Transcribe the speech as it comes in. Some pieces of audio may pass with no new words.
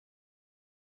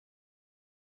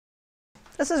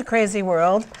This is a crazy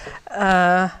world.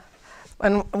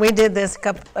 When we did this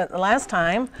last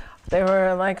time, there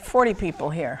were like 40 people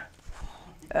here.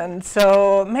 And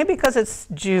so maybe because it's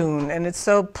June and it's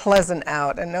so pleasant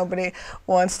out and nobody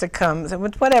wants to come, so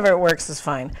whatever works is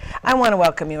fine. I want to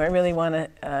welcome you. I really want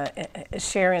to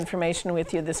share information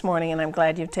with you this morning, and I'm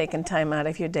glad you've taken time out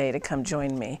of your day to come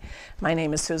join me. My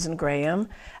name is Susan Graham,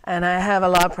 and I have a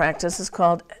law practice. It's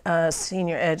called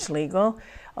Senior Edge Legal.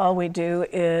 All we do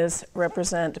is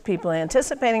represent people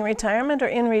anticipating retirement or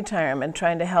in retirement,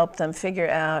 trying to help them figure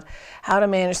out how to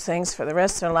manage things for the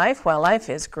rest of their life while life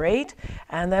is great,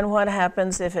 and then what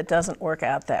happens if it doesn't work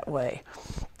out that way.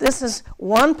 This is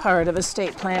one part of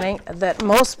estate planning that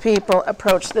most people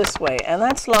approach this way, and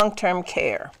that's long-term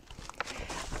care.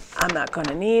 I'm not going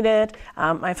to need it.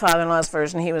 My father-in-law's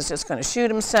version, he was just going to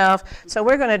shoot himself. So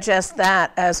we're going to adjust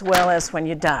that as well as when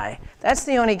you die. That's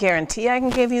the only guarantee I can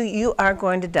give you. You are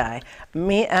going to die.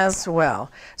 Me as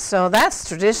well. So that's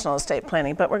traditional estate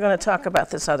planning, but we're going to talk about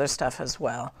this other stuff as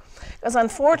well. Because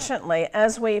unfortunately,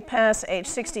 as we pass age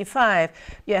 65,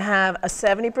 you have a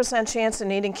 70% chance of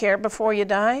needing care before you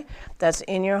die. That's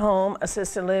in your home,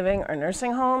 assisted living, or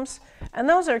nursing homes. And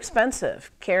those are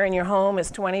expensive. Care in your home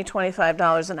is $20,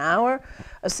 $25 an hour.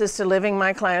 Assisted living,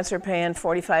 my clients are paying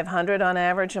 $4,500 on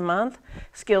average a month.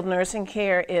 Skilled nursing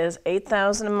care is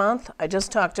 $8,000 a month. I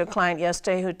just talked to a client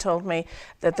yesterday who told me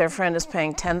that their friend is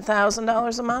paying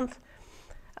 $10,000 a month.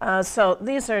 So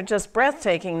these are just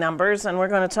breathtaking numbers, and we're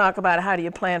going to talk about how do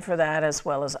you plan for that as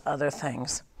well as other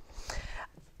things.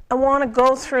 I want to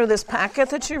go through this packet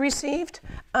that you received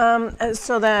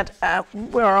so that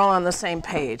we're all on the same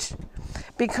page,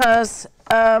 because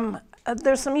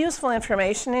there's some useful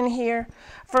information in here.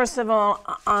 First of all,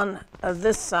 on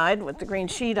this side with the green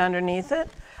sheet underneath it,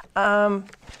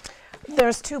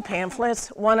 there's two pamphlets,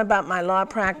 one about my law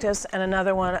practice and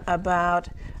another one about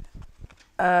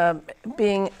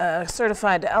being a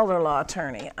certified elder law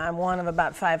attorney. I'm one of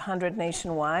about 500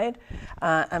 nationwide.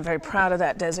 I'm very proud of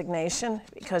that designation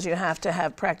because you have to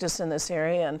have practice in this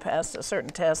area and pass a certain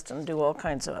test and do all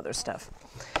kinds of other stuff.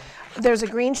 There's a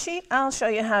green sheet. I'll show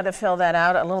you how to fill that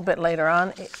out a little bit later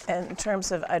on. In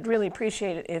terms of, I'd really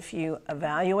appreciate it if you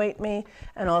evaluate me,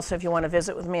 and also if you want to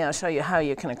visit with me, I'll show you how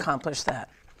you can accomplish that.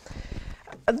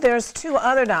 There's two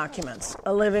other documents,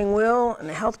 a living will, and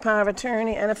a health power of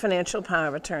attorney, and a financial power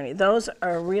of attorney. Those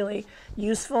are really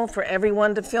useful for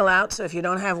everyone to fill out, so if you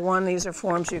don't have one, these are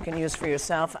forms you can use for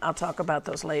yourself. I'll talk about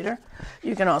those later.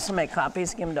 You can also make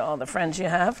copies, give them to all the friends you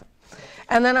have.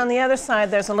 And then on the other side,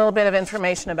 there's a little bit of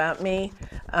information about me.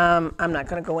 I'm not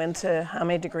going to go into how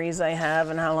many degrees I have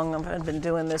and how long I've been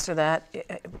doing this or that.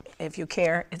 If you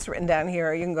care, it's written down here,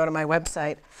 or you can go to my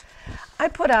website. I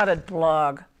put out a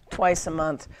blog twice a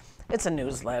month. It's a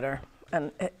newsletter,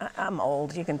 and I'm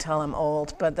old. You can tell I'm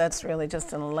old, but that's really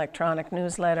just an electronic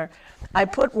newsletter. I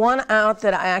put one out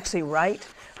that I actually write,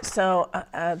 so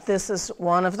this is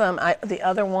one of them. The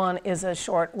other one is a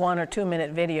short 1 or 2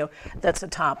 minute video that's a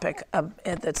topic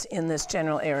that's in this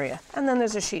general area. And then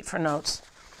there's a sheet for notes.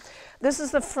 This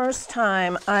is the first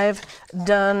time I've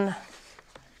done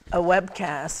a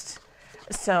webcast.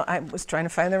 So I was trying to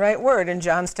find the right word, and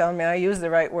John's telling me I use the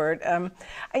right word.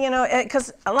 You know,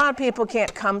 because a lot of people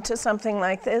can't come to something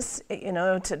like this, you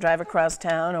know, to drive across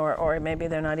town, or maybe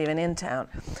they're not even in town.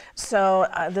 So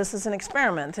this is an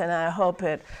experiment, and I hope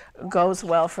it goes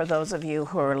well for those of you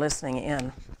who are listening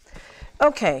in.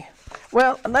 Okay.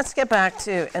 Well, let's get back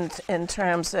to, in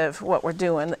terms of what we're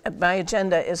doing. My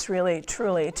agenda is really,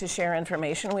 truly to share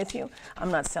information with you.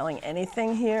 I'm not selling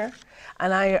anything here.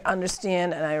 And I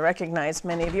understand and I recognize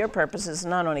many of your purposes,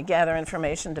 not only gather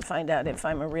information to find out if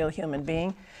I'm a real human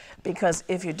being, because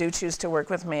if you do choose to work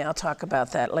with me, I'll talk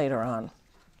about that later on.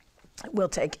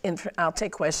 I'll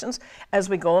take questions as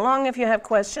we go along if you have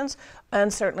questions,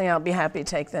 and certainly I'll be happy to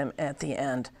take them at the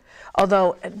end.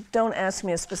 Although, don't ask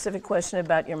me a specific question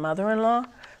about your mother-in-law,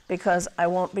 because I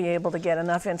won't be able to get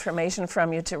enough information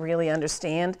from you to really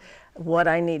understand what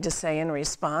I need to say in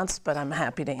response, but I'm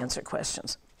happy to answer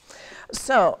questions.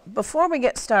 So, before we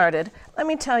get started, let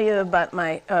me tell you about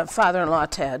my father-in-law,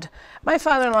 Ted. My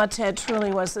father-in-law, Ted,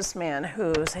 truly was this man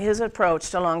his approach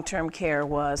to long-term care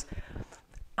was,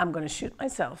 I'm going to shoot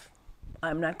myself.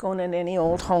 I'm not going in any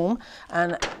old home.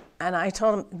 And I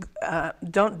told him,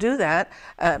 don't do that.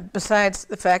 Besides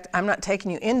the fact, I'm not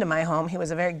taking you into my home. He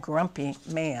was a very grumpy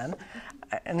man,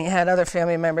 and he had other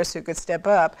family members who could step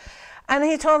up. And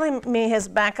he told me his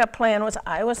backup plan was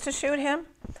I was to shoot him,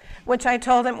 which I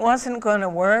told him wasn't going to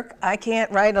work. I can't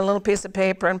write a little piece of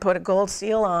paper and put a gold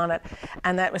seal on it,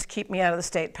 and that was keep me out of the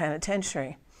state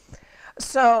penitentiary.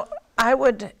 So I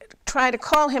would try to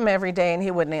call him every day and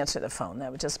he wouldn't answer the phone.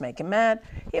 That would just make him mad.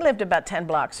 He lived about 10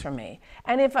 blocks from me.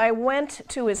 And if I went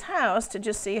to his house to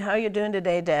just see how you doing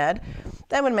today, Dad,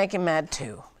 that would make him mad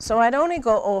too. So I'd only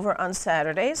go over on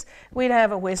Saturdays. We'd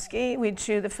have a whiskey, we'd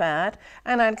chew the fat,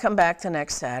 and I'd come back the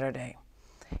next Saturday.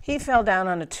 He fell down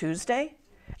on a Tuesday,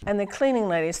 and the cleaning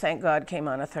ladies, thank God, came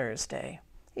on a Thursday.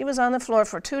 He was on the floor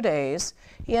for 2 days.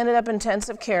 He ended up in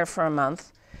intensive care for a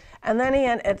month. And then he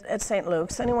at St.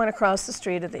 Luke's. Then he went across the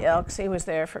street at the Elks. He was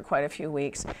there for quite a few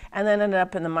weeks. And then ended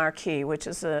up in the Marquis, which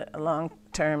is a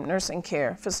long-term nursing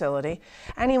care facility.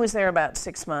 And he was there about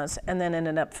 6 months, and then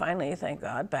ended up finally, thank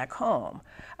God, back home.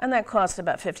 And that cost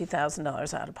about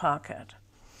 $50,000 out of pocket.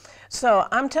 So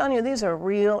I'm telling you, these are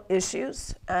real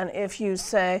issues. And if you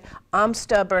say, I'm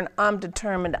stubborn, I'm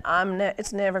determined,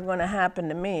 it's never going to happen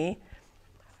to me,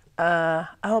 I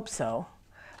hope so.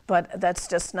 But that's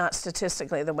just not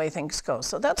statistically the way things go.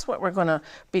 So that's what we're going to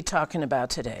be talking about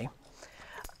today.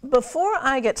 Before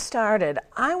I get started,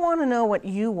 I want to know what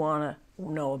you want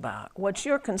to know about, what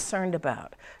you're concerned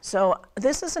about. So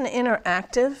this is an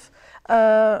interactive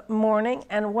morning,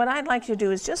 and what I'd like you to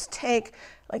do is just take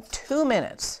like 2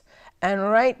 minutes and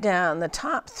write down the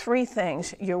top 3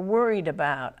 things you're worried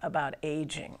about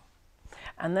aging.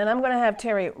 And then I'm going to have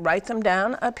Terry write them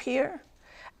down up here.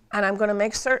 And I'm going to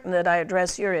make certain that I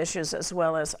address your issues as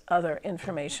well as other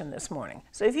information this morning.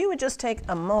 So if you would just take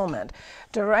a moment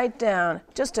to write down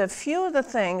just a few of the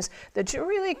things that you're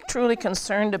really, truly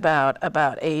concerned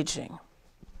about aging.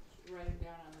 Write it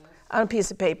down on this? On a piece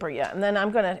of paper, yeah. And then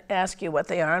I'm going to ask you what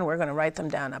they are, and we're going to write them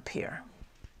down up here.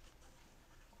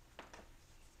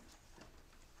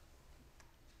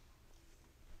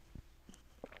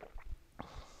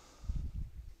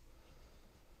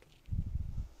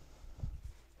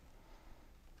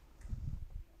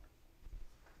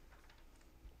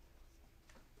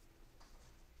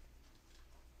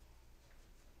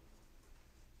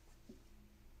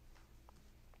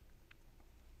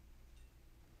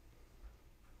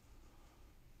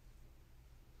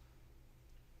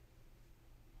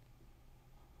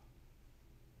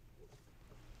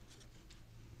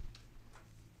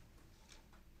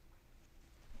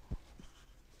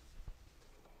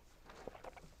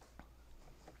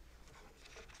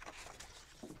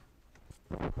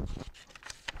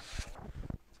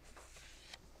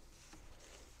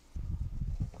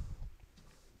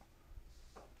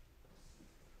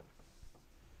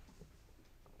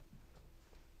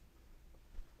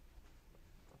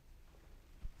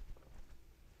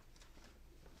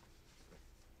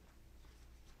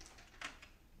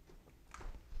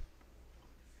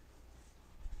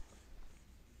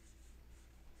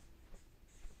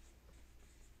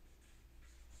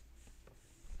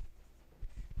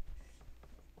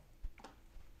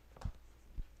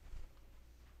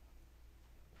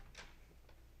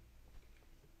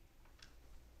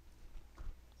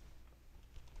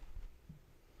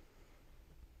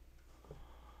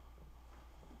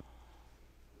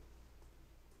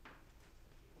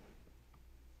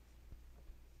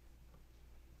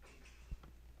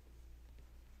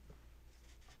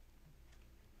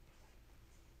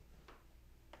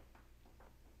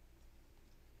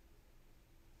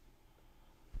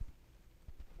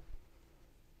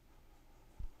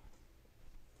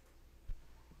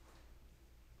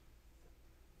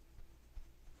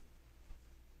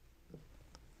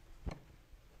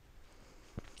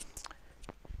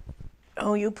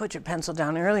 Oh, you put your pencil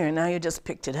down earlier, and now you just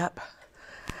picked it up.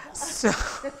 So,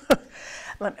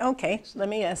 okay, let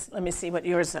me see what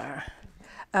yours are.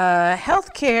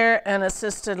 Healthcare and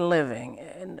assisted living.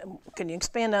 And can you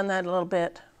expand on that a little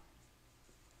bit?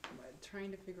 I'm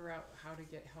trying to figure out how to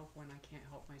get help when I can't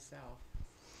help myself.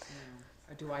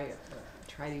 Do I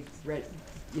try to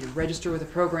register with a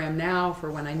program now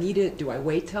for when I need it? Do I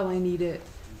wait till I need it?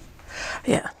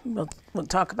 Yeah, we'll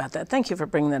talk about that. Thank you for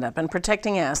bringing that up. And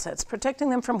protecting assets. Protecting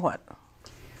them from what?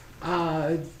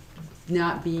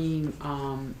 Not being,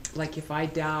 like if I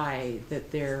die,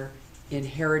 that they're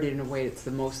inherited in a way that's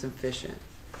the most efficient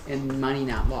and money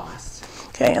not lost.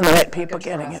 Okay, and the right people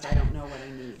getting it. I don't know what I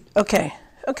need.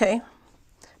 Okay.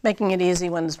 Making it easy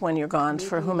when you're gone Making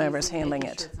for whomever's easy, handling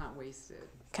making it. sure it's not wasted.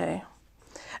 Okay.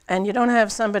 And you don't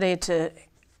have somebody to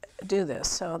do this,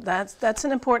 so that's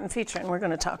an important feature, and we're going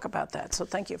to talk about that. So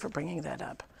thank you for bringing that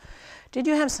up. Did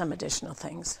you have some additional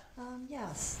things?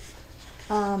 Yes.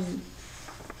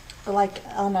 Like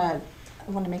I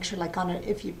want to make sure, like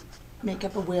if you make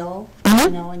up a will,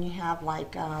 and you have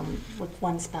like, if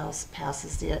one spouse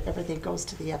passes, everything goes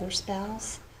to the other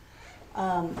spouse.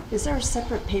 Is there a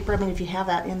separate paper? I mean, if you have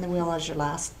that in the will as your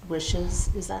last wishes,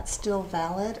 is that still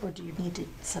valid, or do you need to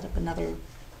set up another?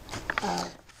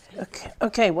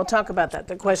 Okay, we'll talk about that.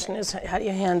 The question is, how do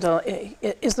you handle,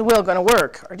 is the will going to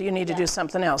work, or do you need to do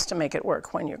something else to make it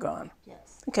work when you're gone? Yes.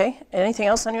 Okay, anything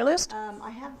else on your list?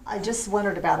 I just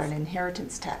wondered about an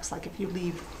inheritance tax, like if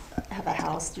you have a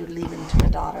house, you're leaving to a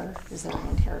daughter, is there an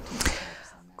inheritance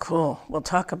tax on that? Cool, we'll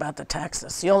talk about the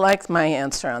taxes. You'll like my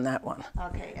answer on that one.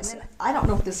 Okay, and then, I don't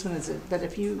know if this one is it, but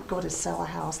if you go to sell a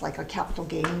house, like the capital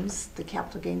gains, I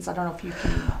don't know if you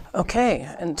can. Okay,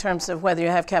 in terms of whether you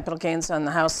have capital gains on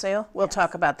the house sale, we'll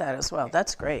talk about that as well.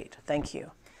 That's great, thank you.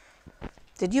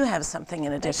 Did you have something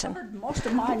in addition? Covered most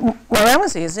of mine. Well, that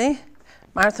was easy.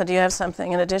 Martha, do you have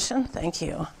something in addition? Thank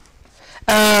you.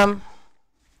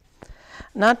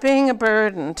 Not being a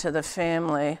burden to the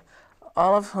family,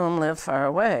 all of whom live far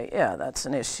away. Yeah, that's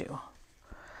an issue.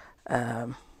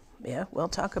 Yeah, we'll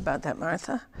talk about that,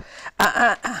 Martha.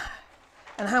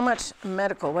 And how much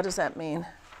medical, what does that mean?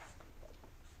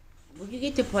 Well, you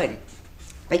get to the point,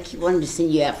 they keep wanting to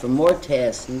send you out for more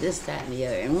tests and this, that, and the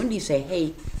other. And when do you say,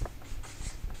 hey,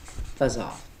 buzz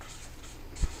off?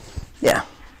 Yeah,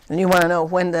 and you want to know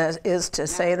when that is to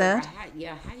say that? How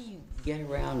do you get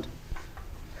around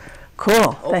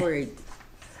Cool. over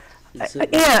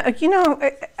Yeah, you know,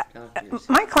 doctors?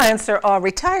 my clients are all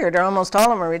retired, or almost all of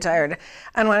them are retired.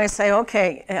 And when I say,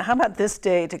 okay, how about this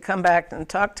day to come back and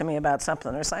talk to me about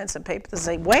something or sign some paper, they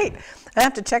say, wait, I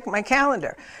have to check my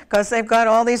calendar because they've got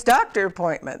all these doctor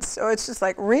appointments. So it's just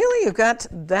like, really? You've got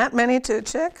that many to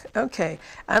check? Okay.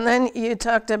 And then you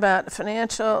talked about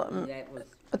financial, That was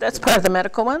that's part of the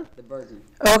medical one? the burden.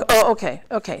 Oh, okay,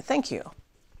 thank you.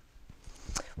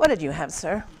 What did you have,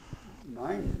 sir?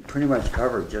 Mine pretty much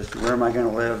covered, just where am I going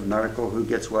to live, medical, who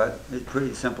gets what. It's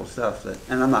pretty simple stuff,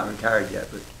 and I'm not retired yet,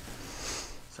 but.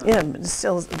 Yeah, but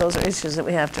still, those are issues that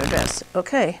we have to address.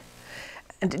 Okay.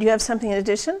 And did you have something in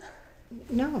addition?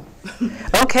 No,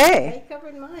 Okay. I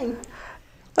covered mine.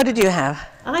 What did you have?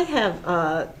 I have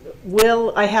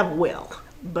will,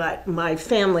 but my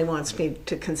family wants me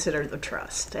to consider the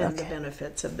trust and the Okay.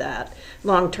 benefits of that,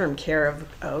 long-term care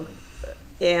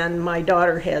and my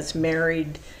daughter has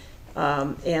married,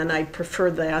 and I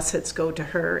prefer the assets go to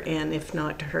her, and if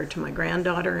not to her, to my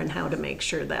granddaughter, and how to make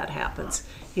sure that happens.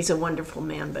 He's a wonderful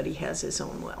man, but he has his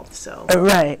own wealth, so.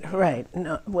 Right.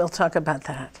 No, we'll talk about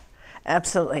that.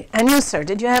 Absolutely. And you, sir,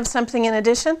 did you have something in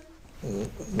addition?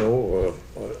 No,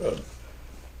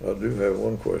 I do have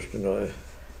one question.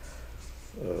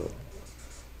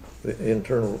 The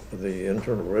Internal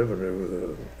Revenue,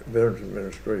 the Veterans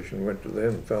Administration went to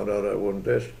them and found out I wasn't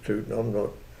destitute, and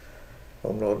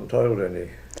I'm not entitled to any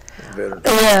veterans.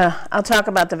 Yeah, I'll talk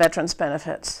about the veterans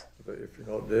benefits. But if you're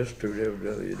not destitute,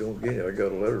 evidently you don't get it. I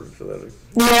got a letter to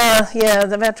that. Yeah,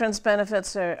 the veterans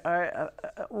benefits are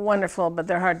wonderful, but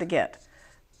they're hard to get.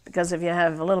 Because if you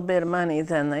have a little bit of money,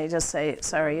 then they just say,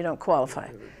 sorry, you don't qualify.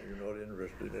 You're not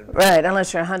interested in it. Right,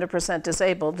 unless you're 100%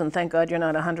 disabled, and thank God you're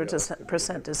not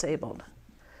 100% disabled.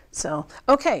 So,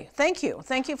 okay, thank you.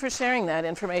 Thank you for sharing that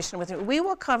information with me. We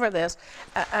will cover this.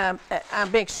 I'll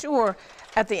make sure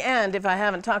at the end, if I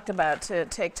haven't talked about, to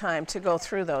take time to go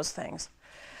through those things.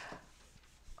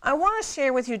 I want to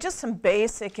share with you just some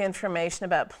basic information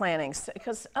about planning,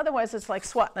 because otherwise it's like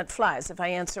swatting at flies if I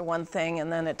answer one thing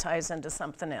and then it ties into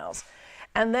something else.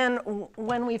 And then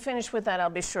when we finish with that,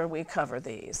 I'll be sure we cover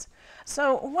these.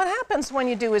 So what happens when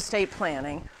you do estate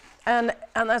planning, and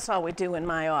that's all we do in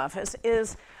my office,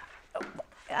 is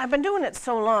I've been doing it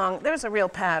so long, there's a real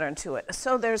pattern to it.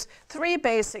 So there's 3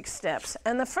 basic steps.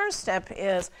 And the first step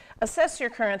is assess your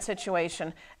current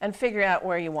situation and figure out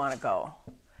where you want to go.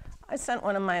 I sent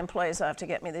one of my employees off to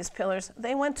get me these pillars.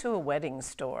 They went to a wedding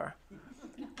store.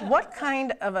 What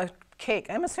kind of a cake?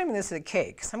 I'm assuming this is a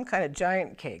cake, some kind of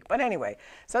giant cake. But anyway,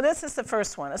 so this is the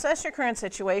first one. Assess your current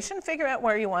situation, figure out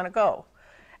where you want to go.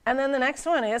 And then the next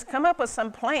one is come up with some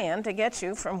plan to get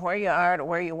you from where you are to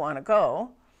where you want to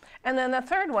go. And then the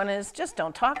third one is just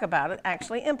don't talk about it,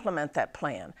 actually implement that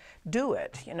plan. Do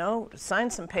it, sign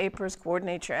some papers,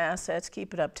 coordinate your assets,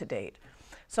 keep it up to date.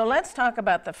 So let's talk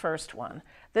about the first one.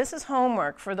 This is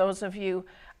homework for those of you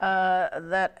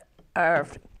that are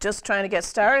just trying to get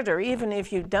started, or even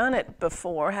if you've done it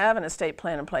before, have an estate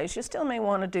plan in place, you still may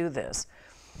want to do this.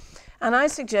 And I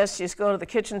suggest you just go to the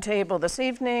kitchen table this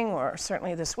evening, or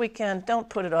certainly this weekend. Don't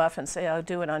put it off and say, I'll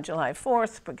do it on July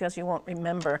 4th, because you won't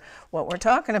remember what we're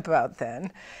talking about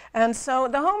then. And so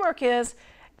the homework is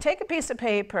take a piece of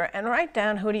paper and write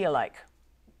down who do you like.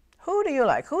 Who do you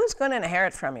like? Who's going to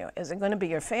inherit from you? Is it going to be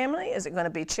your family? Is it going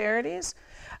to be charities?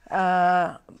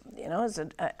 I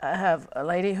have a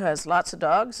lady who has lots of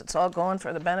dogs. It's all going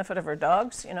for the benefit of her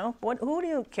dogs. Who do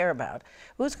you care about?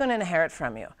 Who's going to inherit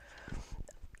from you?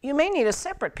 you may need a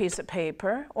separate piece of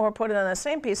paper or put it on the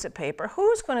same piece of paper.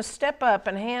 Who's going to step up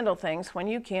and handle things when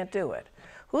you can't do it?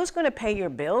 Who's going to pay your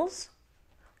bills?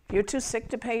 If you're too sick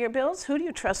to pay your bills, who do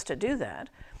you trust to do that?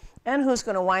 And who's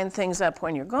going to wind things up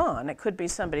when you're gone? It could be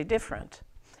somebody different.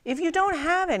 If you don't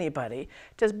have anybody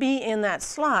to be in that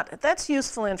slot, that's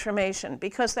useful information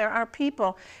because there are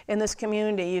people in this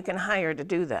community you can hire to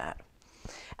do that.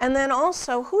 And then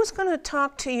also, who's going to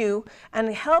talk to you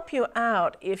and help you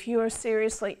out if you're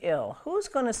seriously ill? Who's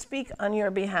going to speak on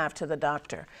your behalf to the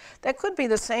doctor? That could be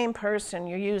the same person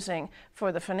you're using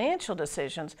for the financial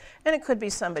decisions, and it could be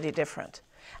somebody different.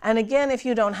 And again, if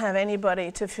you don't have anybody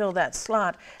to fill that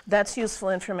slot, that's useful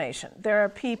information. There are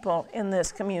people in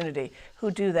this community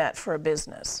who do that for a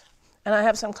business. And I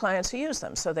have some clients who use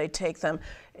them. So they take them,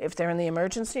 if they're in the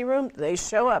emergency room, they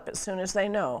show up as soon as they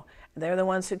know. They're the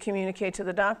ones who communicate to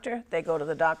the doctor. They go to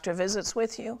the doctor visits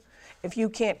with you. If you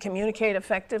can't communicate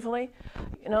effectively,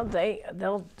 you know,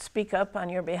 they'll speak up on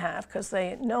your behalf because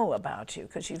they know about you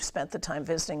because you've spent the time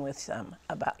visiting with them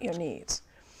about your needs.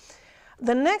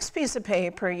 The next piece of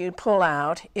paper you pull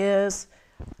out is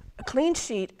a clean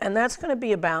sheet, and that's going to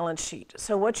be a balance sheet.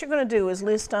 So what you're going to do is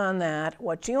list on that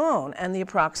what you own and the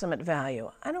approximate value.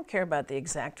 I don't care about the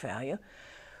exact value.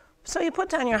 So you put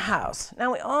down your house.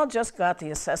 Now, we all just got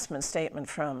the assessment statement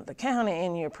from the county,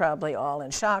 and you're probably all in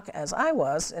shock, as I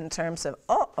was, in terms of,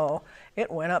 uh-oh,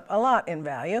 it went up a lot in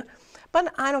value.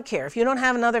 But I don't care. If you don't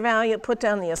have another value, put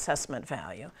down the assessment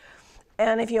value.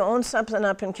 And if you own something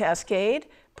up in Cascade,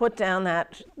 put down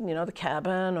that, you know, the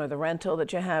cabin or the rental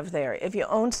that you have there. If you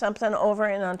own something over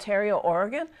in Ontario,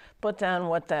 Oregon, put down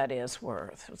what that is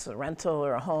worth. It's a rental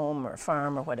or a home or a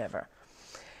farm or whatever.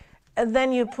 And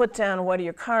then you put down what are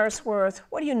your cars worth,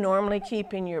 what do you normally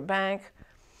keep in your bank.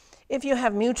 If you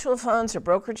have mutual funds or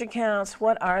brokerage accounts,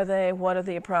 what are they? What are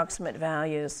the approximate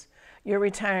values? Your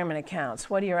retirement accounts,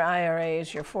 what are your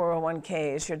IRAs, your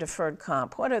 401ks, your deferred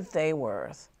comp, what are they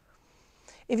worth?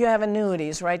 If you have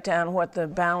annuities, write down what the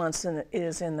balance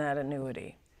is in that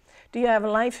annuity. Do you have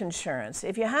life insurance?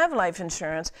 If you have life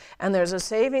insurance and there's a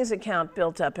savings account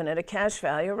built up in it, a cash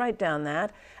value, write down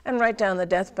that and write down the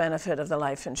death benefit of the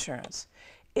life insurance.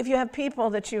 If you have people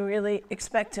that you really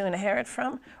expect to inherit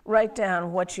from, write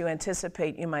down what you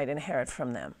anticipate you might inherit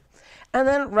from them. And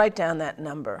then write down that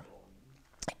number.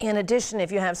 In addition,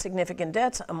 if you have significant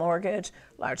debts, a mortgage,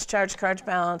 large charge card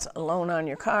balance, a loan on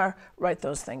your car, write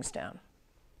those things down.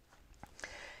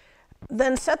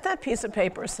 Then set that piece of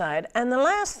paper aside. And the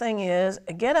last thing is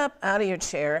get up out of your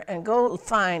chair and go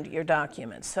find your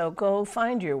documents. So go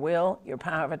find your will, your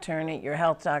power of attorney, your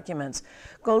health documents.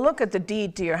 Go look at the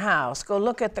deed to your house. Go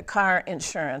look at the car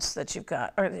insurance that you've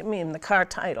got, or I mean the car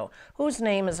title. Whose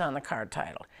name is on the car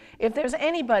title? If there's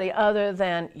anybody other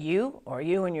than you or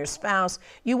you and your spouse,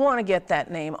 you want to get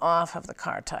that name off of the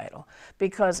car title.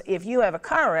 Because if you have a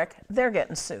car wreck, they're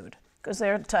getting sued because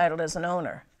they're titled as an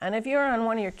owner. And if you're on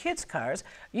one of your kids' cars,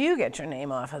 you get your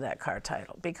name off of that car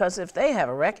title because if they have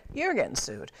a wreck, you're getting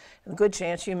sued. And a good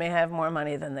chance you may have more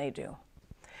money than they do.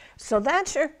 So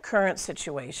that's your current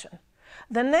situation.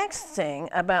 The next thing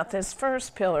about this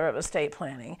first pillar of estate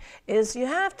planning is you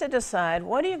have to decide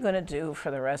what are you going to do for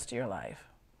the rest of your life.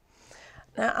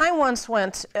 Now, I once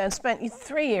went and spent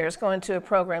 3 years going to a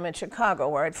program in Chicago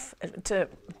where to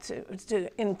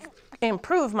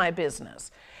improve my business.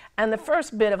 And the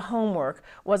first bit of homework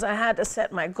was I had to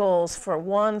set my goals for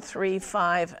 1, 3,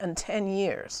 5, and 10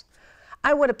 years.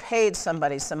 I would have paid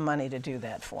somebody some money to do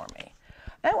that for me.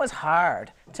 That was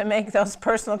hard to make those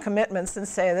personal commitments and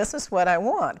say, this is what I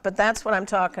want, but that's what I'm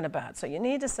talking about. So you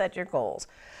need to set your goals.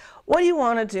 What do you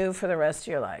want to do for the rest of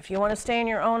your life? You want to stay in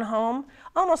your own home?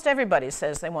 Almost everybody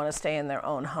says they want to stay in their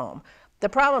own home. The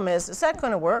problem is that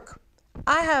going to work?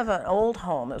 I have an old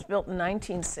home. It was built in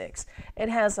 1906. It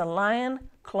has a lion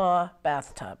claw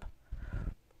bathtub,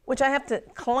 which I have to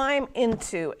climb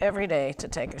into every day to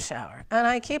take a shower. And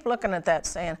I keep looking at that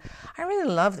saying, I really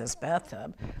love this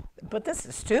bathtub, but this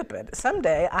is stupid.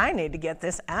 Someday I need to get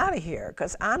this out of here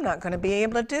because I'm not going to be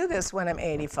able to do this when I'm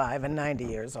 85 and 90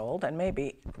 years old, and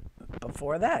maybe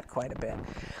before that quite a bit.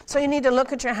 So you need to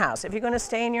look at your house. If you're going to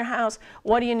stay in your house,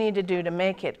 what do you need to do to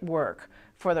make it work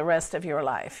for the rest of your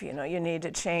life? You know, you need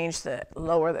to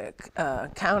lower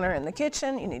the counter in the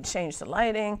kitchen, you need to change the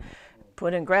lighting,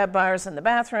 put in grab bars in the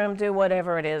bathroom, do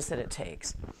whatever it is that it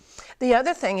takes. The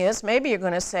other thing is maybe you're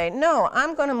going to say, no,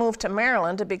 I'm going to move to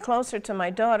Maryland to be closer to my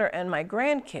daughter and my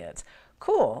grandkids.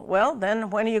 Cool. Well, then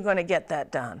when are you going to get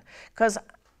that done? Because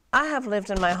I have lived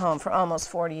in my home for almost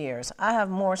 40 years. I have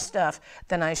more stuff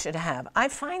than I should have. I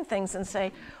find things and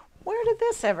say, where did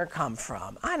this ever come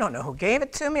from? I don't know who gave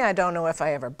it to me. I don't know if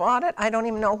I ever bought it. I don't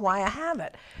even know why I have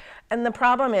it. And the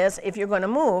problem is, if you're going to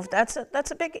move, that's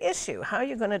a big issue. How are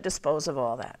you going to dispose of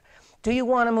all that? Do you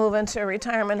want to move into a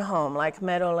retirement home like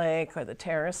Meadow Lake or the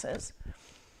Terraces?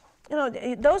 You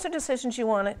know, those are decisions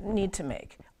you need to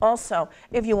make. Also,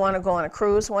 if you want to go on a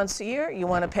cruise once a year, you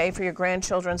want to pay for your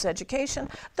grandchildren's education,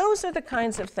 those are the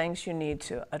kinds of things you need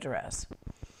to address.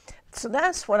 So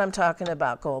that's what I'm talking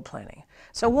about goal planning.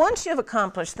 So once you've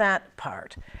accomplished that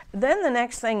part, then the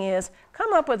next thing is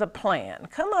come up with a plan.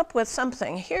 Come up with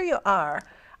something. Here you are,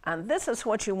 and this is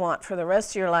what you want for the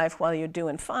rest of your life while you're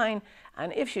doing fine,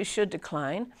 and if you should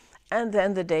decline, and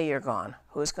then the day you're gone.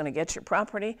 Who's going to get your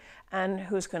property, and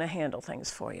who's going to handle things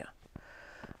for you?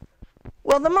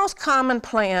 Well, the most common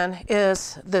plan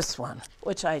is this one,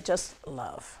 which I just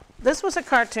love. This was a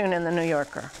cartoon in the New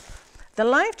Yorker. The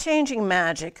life-changing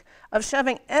magic of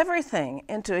shoving everything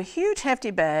into a huge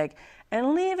hefty bag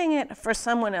and leaving it for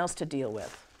someone else to deal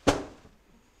with.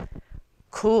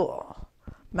 Cool.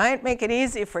 Might make it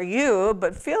easy for you,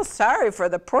 but feel sorry for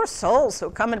the poor souls who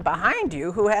come in behind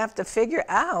you who have to figure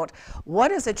out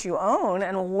what is it you own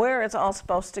and where it's all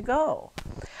supposed to go.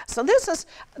 So this is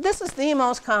the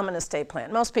most common estate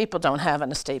plan. Most people don't have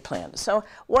an estate plan. So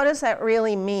what does that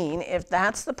really mean if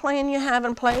that's the plan you have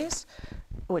in place?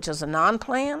 Which is a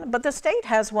non-plan, but the state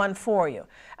has one for you.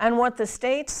 And what the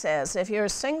state says, if you're a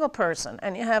single person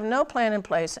and you have no plan in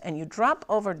place and you drop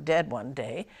over dead one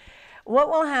day, what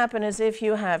will happen is if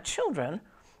you have children,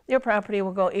 your property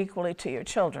will go equally to your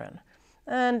children.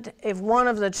 And if one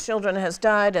of the children has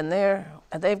died and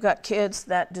they've got kids,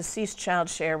 that deceased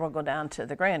child's share will go down to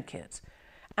the grandkids.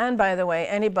 And by the way,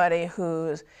 anybody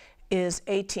who is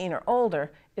 18 or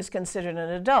older is considered an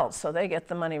adult, so they get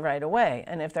the money right away.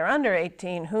 And if they're under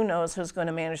 18, who knows who's going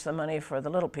to manage the money for the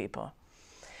little people.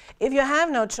 If you have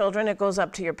no children, it goes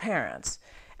up to your parents.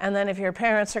 And then if your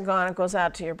parents are gone, it goes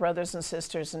out to your brothers and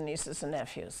sisters and nieces and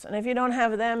nephews. And if you don't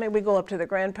have them, maybe go up to the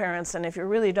grandparents. And if you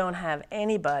really don't have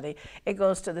anybody, it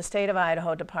goes to the State of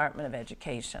Idaho Department of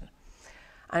Education.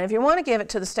 And if you want to give it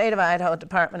to the State of Idaho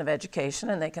Department of Education,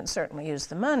 and they can certainly use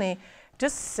the money,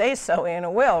 just say so in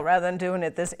a will rather than doing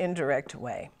it this indirect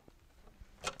way.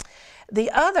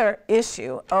 The other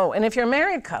issue, and if you're a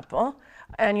married couple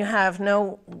and you have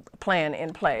no plan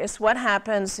in place, what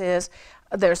happens is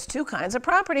there's two kinds of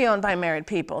property owned by married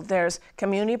people. There's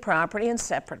community property and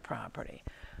separate property.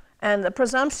 And the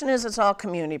presumption is it's all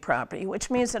community property, which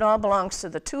means it all belongs to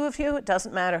the two of you. It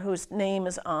doesn't matter whose name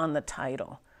is on the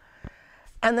title.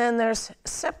 And then there's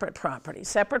separate property.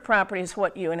 Separate property is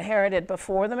what you inherited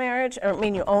before the marriage,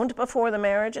 you owned before the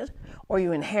marriage, or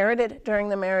you inherited during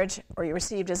the marriage, or you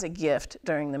received as a gift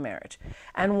during the marriage.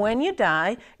 And when you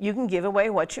die, you can give away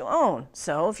what you own.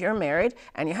 So if you're married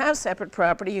and you have separate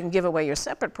property, you can give away your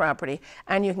separate property,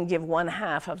 and you can give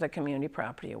 1/2 of the community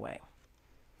property away.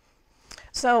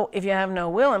 So if you have no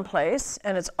will in place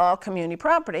and it's all community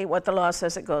property, what the law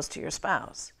says, it goes to your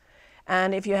spouse.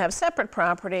 And if you have separate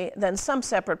property, then some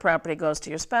separate property goes to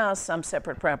your spouse, some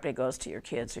separate property goes to your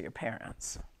kids or your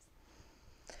parents.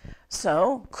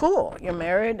 So, cool, you're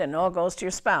married and it all goes to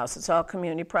your spouse. It's all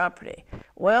community property.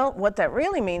 Well, what that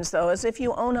really means, though, is if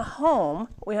you own a home,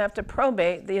 we have to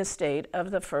probate the estate of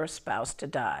the first spouse to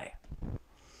die.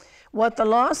 What the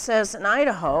law says in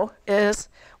Idaho is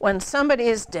when somebody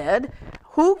is dead,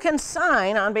 who can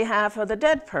sign on behalf of the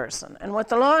dead person? And what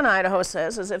the law in Idaho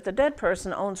says is if the dead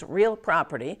person owns real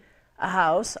property, a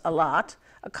house, a lot,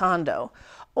 a condo,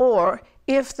 or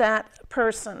if that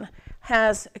person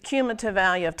has a cumulative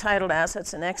value of titled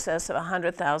assets in excess of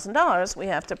 $100,000, we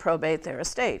have to probate their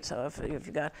estate. So if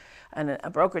you've got a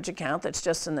brokerage account that's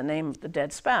just in the name of the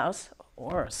dead spouse,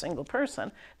 or a single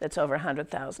person that's over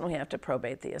 $100,000, we have to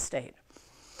probate the estate.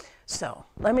 So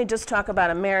let me just talk about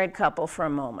a married couple for a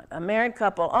moment. A married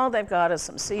couple, all they've got is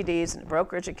some CDs and a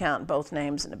brokerage account in both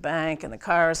names and a bank and the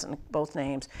cars in both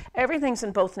names. Everything's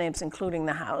in both names, including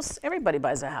the house. Everybody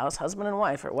buys a house, husband and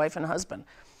wife, or wife and husband.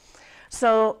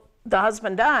 So the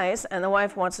husband dies and the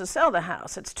wife wants to sell the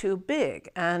house. It's too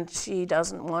big and she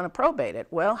doesn't want to probate it.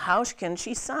 Well, how can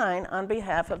she sign on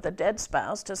behalf of the dead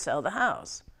spouse to sell the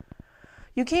house?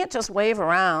 You can't just wave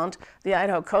around the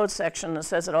Idaho Code section that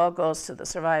says it all goes to the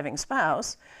surviving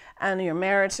spouse, and your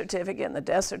marriage certificate and the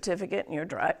death certificate and your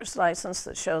driver's license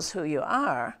that shows who you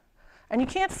are, and you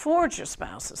can't forge your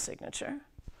spouse's signature.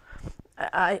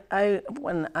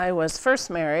 When I was first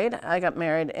married, I got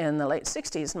married in the late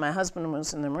 60s, and my husband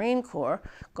was in the Marine Corps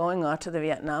going off to the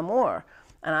Vietnam War.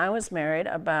 And I was married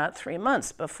about 3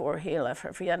 months before he left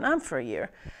for Vietnam for a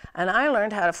year. And I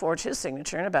learned how to forge his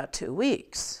signature in about 2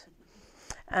 weeks.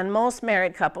 And most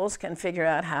married couples can figure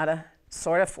out how to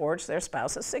sort of forge their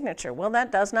spouse's signature. Well,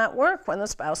 that does not work when the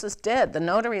spouse is dead. The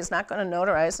notary is not going to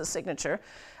notarize a signature,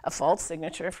 a false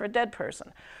signature for a dead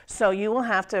person. So you will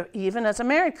have to, even as a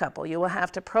married couple, you will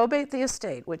have to probate the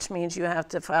estate, which means you have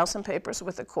to file some papers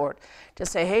with the court to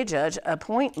say, hey, judge,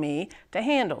 appoint me to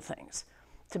handle things,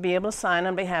 to be able to sign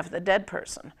on behalf of the dead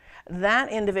person.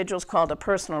 That individual is called a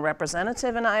personal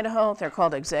representative in Idaho. They're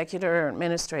called executor or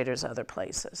administrators other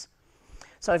places.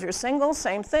 So if you're single,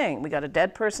 same thing. We got a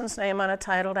dead person's name on a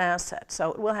titled asset,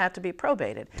 so it will have to be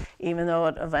probated, even though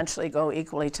it eventually go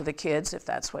equally to the kids if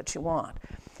that's what you want.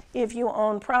 If you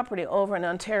own property over in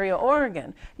Ontario,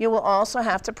 Oregon, you will also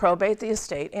have to probate the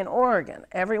estate in Oregon.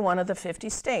 Every one of the 50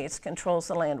 states controls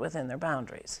the land within their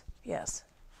boundaries. Yes?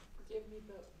 Forgive me,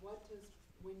 but what does,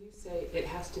 when you say it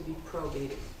has to be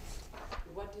probated,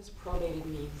 what does probated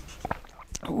mean?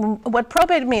 What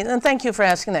probated means, and thank you for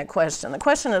asking that question. The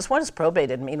question is, what does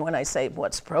probated mean when I say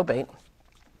what's probate?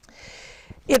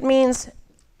 It means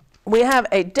we have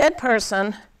a dead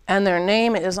person and their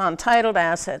name is on titled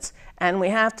assets, and we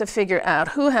have to figure out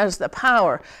who has the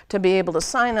power to be able to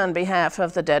sign on behalf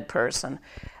of the dead person.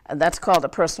 And that's called a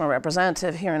personal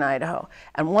representative here in Idaho.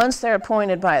 And once they're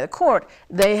appointed by the court,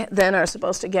 they then are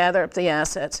supposed to gather up the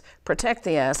assets, protect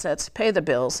the assets, pay the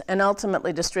bills, and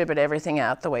ultimately distribute everything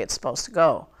out the way it's supposed to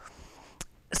go.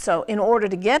 So in order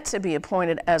to get to be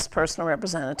appointed as personal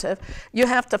representative, you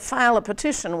have to file a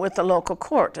petition with the local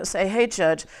court to say, hey,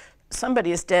 judge,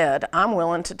 somebody is dead. I'm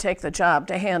willing to take the job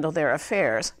to handle their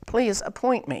affairs. Please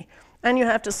appoint me. And you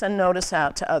have to send notice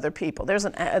out to other people. There's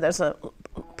a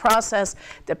process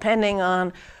depending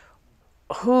on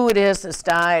who it is that's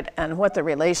died and what the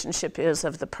relationship is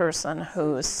of the person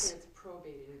who's... It's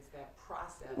probated, it's that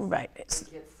process right. to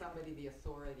get somebody the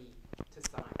authority to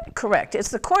sign. Correct. It's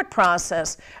the court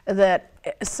process that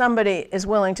somebody is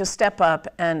willing to step up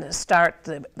and start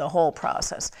the whole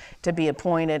process to be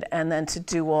appointed and then to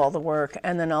do all the work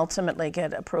and then ultimately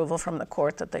get approval from the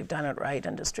court that they've done it right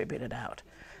and distribute it out.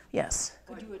 Yes?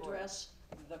 Could you address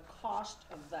the cost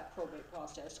of that probate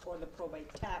process or the probate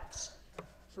tax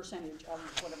percentage of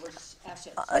whatever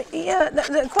assets? Yeah,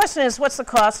 the question is what's the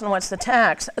cost and what's the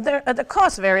tax? The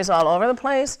cost varies all over the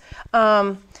place.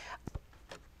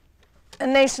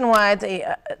 Nationwide,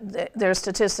 there are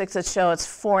statistics that show it's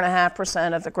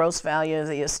 4.5% of the gross value of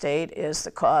the estate is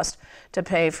the cost to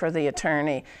pay for the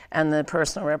attorney and the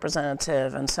personal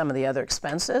representative and some of the other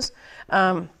expenses.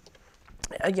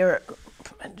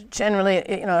 Generally,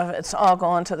 you know, if it's all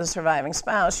going to the surviving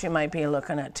spouse, you might be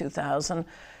looking at $2,000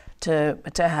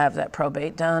 to have that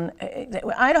probate done.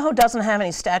 Idaho doesn't have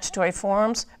any statutory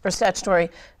forms or statutory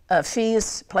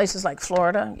fees. Places like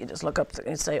Florida, you just look up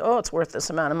and say, oh, it's worth this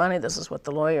amount of money. This is what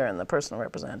the lawyer and the personal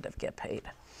representative get paid.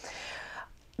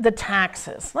 The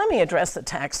taxes. Let me address the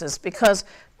taxes because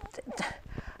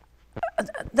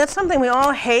that's something we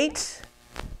all hate,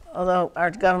 although our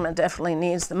government definitely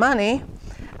needs the money.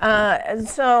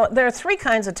 So there are three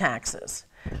kinds of taxes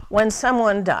when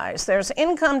someone dies. There's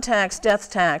income tax, death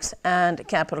tax, and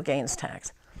capital gains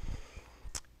tax.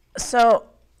 So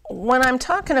when I'm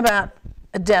talking about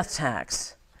a death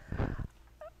tax,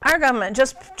 our government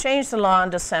just changed the law in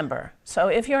December. So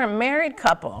if you're a married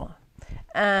couple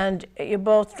and you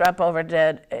both drop over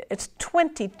dead, it's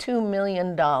 $22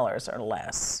 million or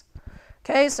less.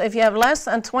 Okay, so if you have less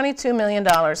than $22 million,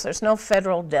 there's no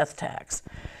federal death tax.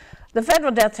 The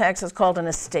federal death tax is called an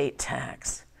estate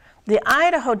tax. The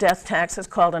Idaho death tax is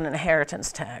called an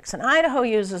inheritance tax, and Idaho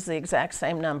uses the exact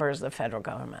same number as the federal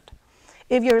government.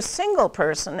 If you're a single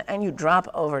person and you drop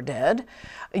over dead,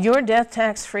 your death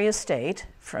tax-free estate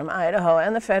from Idaho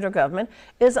and the federal government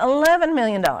is $11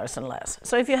 million and less.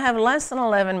 So if you have less than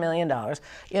 $11 million,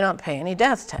 you don't pay any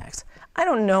death tax. I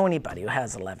don't know anybody who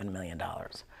has $11 million.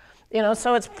 You know,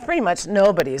 so it's pretty much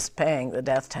nobody's paying the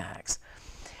death tax.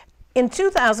 In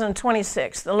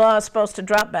 2026, the law is supposed to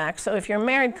drop back, so if you're a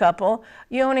married couple,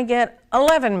 you only get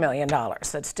 $11 million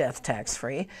that's death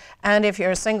tax-free, and if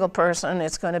you're a single person,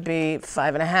 it's going to be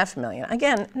 $5.5 million.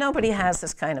 Again, nobody has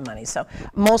this kind of money, so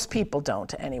most people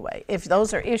don't anyway. If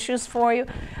those are issues for you,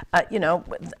 you know,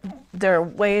 there are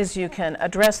ways you can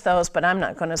address those, but I'm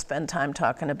not going to spend time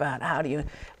talking about how do you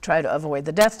try to avoid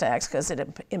the death tax, because it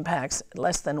impacts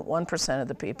less than 1% of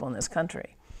the people in this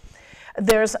country.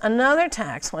 There's another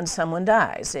tax when someone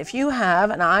dies. If you have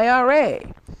an IRA,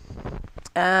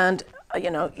 and you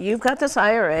know, you've got this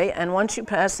IRA, and once you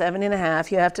pass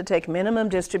 70.5, you have to take minimum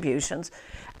distributions,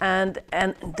 and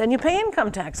then you pay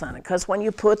income tax on it, because when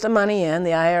you put the money in,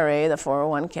 the IRA, the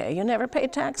 401k, you never pay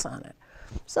tax on it.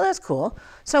 So that's cool.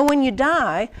 So when you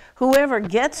die, whoever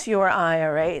gets your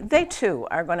IRA, they too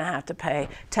are going to have to pay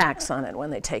tax on it when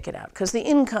they take it out, because the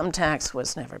income tax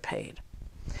was never paid.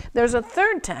 There's a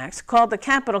third tax called the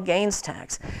capital gains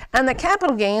tax. And the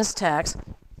capital gains tax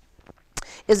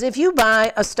is if you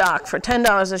buy a stock for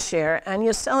 $10 a share and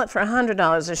you sell it for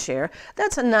 $100 a share,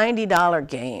 that's a $90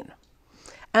 gain.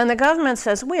 And the government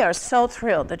says, we are so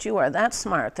thrilled that you are that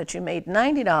smart, that you made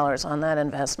 $90 on that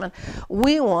investment.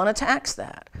 We want to tax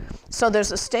that. So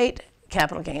there's a state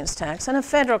capital gains tax and a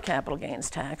federal capital gains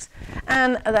tax,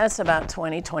 and that's about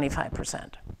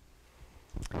 20–25%.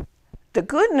 The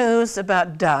good news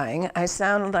about dying, I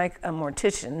sound like a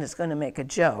mortician that's going to make a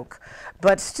joke,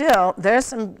 but still, there's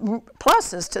some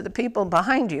pluses to the people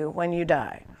behind you when you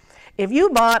die. If you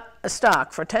bought a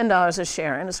stock for $10 a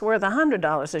share and it's worth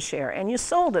 $100 a share and you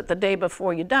sold it the day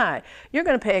before you die, you're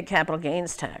going to pay a capital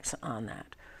gains tax on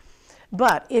that.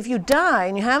 But if you die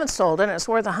and you haven't sold it and it's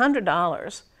worth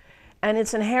 $100 and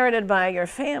it's inherited by your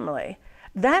family,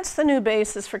 that's the new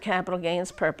basis for capital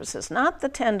gains purposes, not the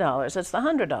 $10, it's the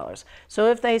 $100.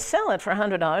 So if they sell it for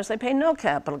 $100, they pay no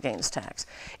capital gains tax.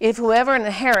 If whoever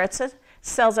inherits it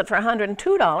sells it for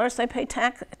 $102, they pay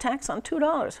tax on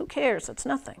 $2. Who cares? It's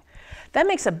nothing. That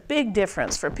makes a big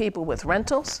difference for people with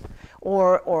rentals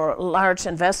or large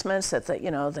investments that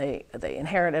they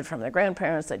inherited from their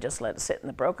grandparents. They just let it sit in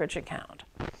the brokerage account.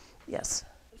 Yes?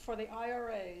 For the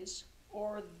IRAs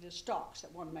or the stocks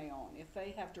that one may own, if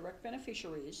they have direct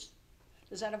beneficiaries,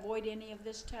 does that avoid any of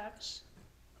this tax?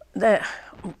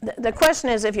 The question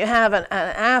is, if you have an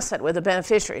asset with a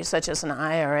beneficiary, such as an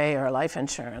IRA or life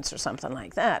insurance or something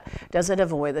like that, does it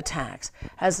avoid the tax?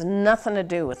 Has nothing to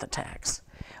do with the tax.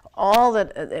 All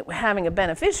that having a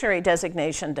beneficiary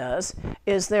designation does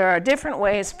is there are different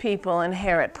ways people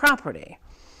inherit property.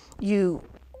 You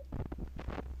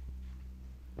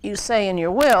say in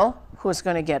your will who's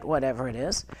going to get whatever it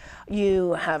is.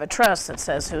 You have a trust that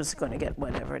says who's going to get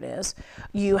whatever it is.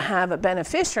 You have a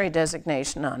beneficiary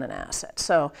designation on an asset.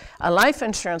 So a life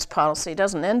insurance policy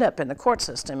doesn't end up in the court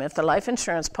system. If the life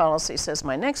insurance policy says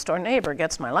my next door neighbor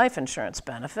gets my life insurance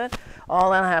benefit,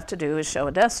 all I'll have to do is show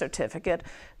a death certificate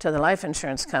to the life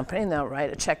insurance company and they'll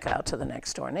write a check out to the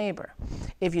next door neighbor.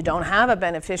 If you don't have a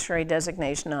beneficiary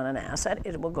designation on an asset,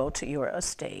 it will go to your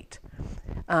estate.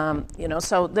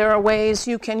 So there are ways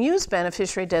you can use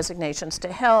beneficiary designations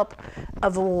to help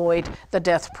avoid the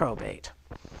death probate.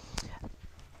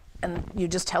 And you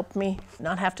just helped me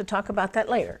not have to talk about that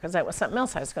later, because that was something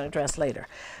else I was going to address later.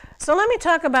 So let me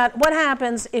talk about what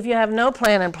happens if you have no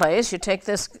plan in place. You take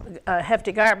this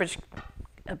hefty garbage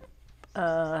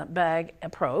bag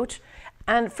approach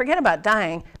and forget about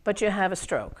dying, but you have a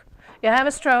stroke. You have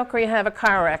a stroke or you have a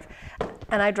car wreck,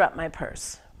 and I drop my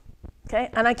purse. Okay?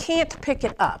 And I can't pick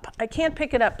it up. I can't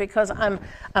pick it up because I'm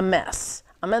a mess.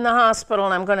 I'm in the hospital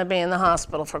and I'm going to be in the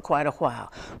hospital for quite a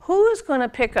while. Who's going to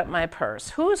pick up my purse?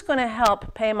 Who's going to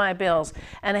help pay my bills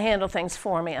and handle things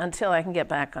for me until I can get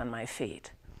back on my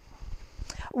feet?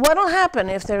 What will happen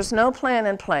if there's no plan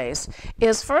in place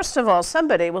is, first of all,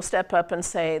 somebody will step up and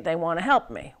say they want to help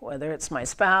me, whether it's my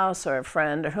spouse or a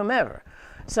friend or whomever.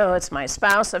 So it's my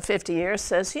spouse of 50 years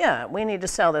says, yeah, we need to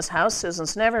sell this house.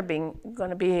 Susan's never going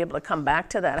to be able to come back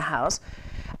to that house.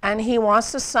 And he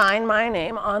wants to sign my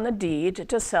name on the deed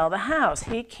to sell the house.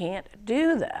 He can't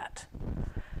do that.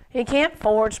 He can't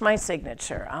forge my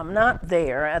signature. I'm not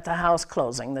there at the house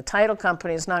closing. The title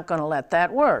company is not going to let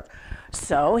that work.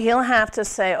 So he'll have to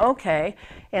say, okay,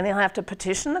 and he'll have to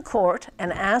petition the court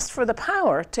and ask for the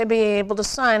power to be able to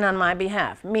sign on my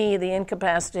behalf, me, the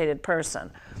incapacitated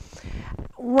person.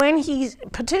 When he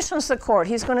petitions the court,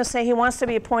 he's going to say he wants to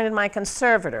be appointed my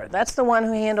conservator. That's the one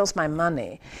who handles my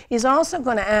money. He's also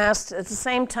going to ask at the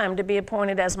same time to be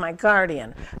appointed as my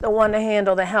guardian, the one to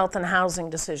handle the health and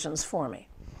housing decisions for me.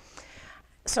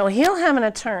 So he'll have an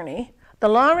attorney. The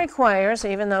law requires,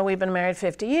 even though we've been married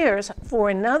 50 years, for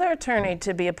another attorney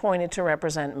to be appointed to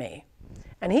represent me.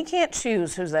 And he can't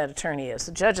choose who that attorney is.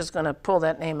 The judge is going to pull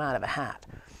that name out of a hat.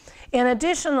 In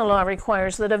addition, the law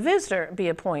requires that a visitor be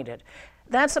appointed.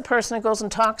 That's a person who goes and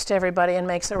talks to everybody and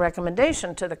makes a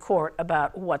recommendation to the court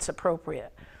about what's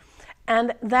appropriate.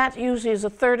 And that usually is a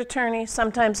third attorney.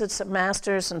 Sometimes it's a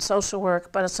master's in social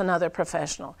work, but it's another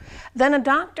professional. Then a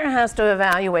doctor has to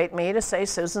evaluate me to say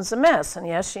Susan's a mess, and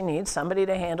yes, she needs somebody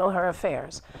to handle her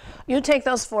affairs. You take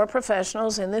those 4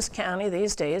 professionals in this county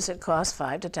these days, it costs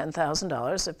 $5,000 to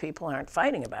 $10,000 if people aren't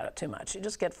fighting about it too much. You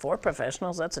just get 4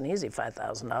 professionals, that's an easy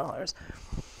 $5,000.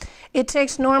 It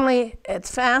takes normally, at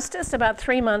fastest, about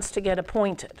 3 months to get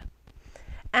appointed.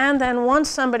 And then once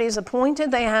somebody's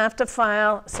appointed, they have to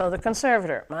file, so the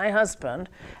conservator, my husband,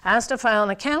 has to file an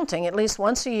accounting at least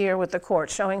once a year with the court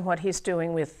showing what he's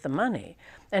doing with the money.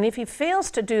 And if he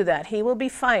fails to do that, he will be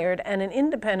fired and an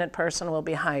independent person will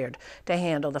be hired to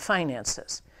handle the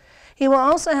finances. He will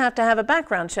also have to have a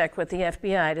background check with the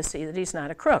FBI to see that he's not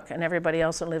a crook, and everybody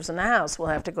else that lives in the house will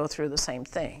have to go through the same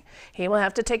thing. He will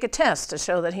have to take a test to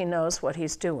show that he knows what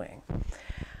he's doing.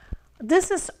 This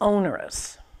is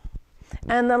onerous.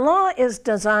 And the law is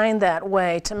designed that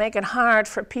way to make it hard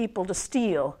for people to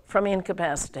steal from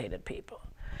incapacitated people.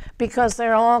 Because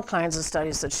there are all kinds of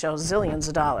studies that show zillions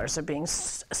of dollars are being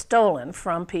stolen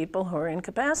from people who are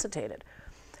incapacitated.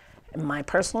 In my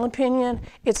personal opinion,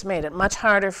 it's made it much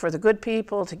harder for the good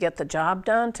people to get the job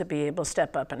done, to be able to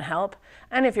step up and help.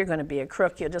 And if you're going to be a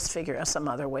crook, you'll just figure out some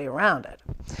other way around it.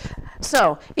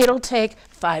 So it'll take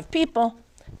 5 people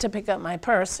to pick up my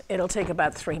purse. It'll take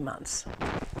about 3 months.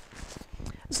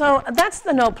 So that's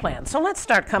the no plan. So let's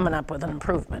start coming up with an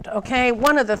improvement, okay?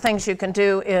 One of the things you can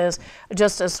do is,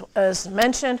 just as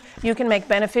mentioned, you can make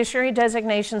beneficiary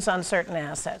designations on certain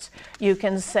assets. You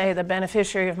can say the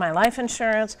beneficiary of my life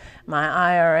insurance, my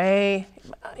IRA,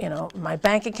 you know, my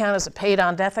bank account is a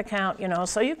paid-on death account, you know,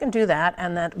 so you can do that,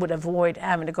 and that would avoid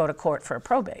having to go to court for a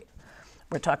probate.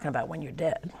 We're talking about when you're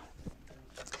dead.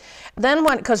 Then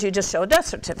because you just show a death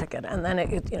certificate, and then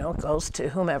it goes to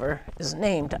whomever is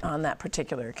named on that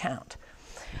particular account.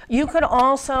 You could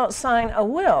also sign a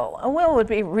will. A will would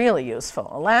be really useful.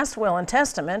 A last will and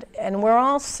testament, and we're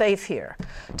all safe here.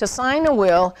 To sign a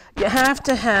will, you have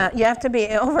to be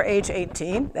over age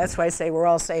 18. That's why I say we're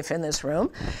all safe in this room.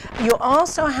 You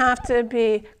also have to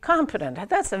be competent.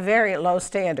 That's a very low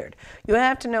standard. You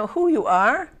have to know who you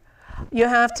are. You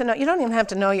have to know, you don't even have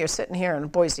to know you're sitting here in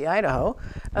Boise, Idaho.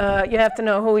 You have to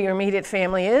know who your immediate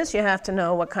family is. You have to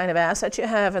know what kind of assets you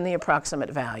have and the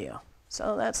approximate value.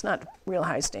 So that's not real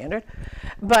high standard.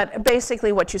 But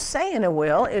basically what you say in a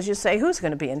will is you say who's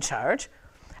going to be in charge.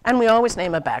 And we always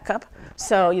name a backup.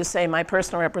 So you say my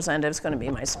personal representative is going to be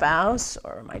my spouse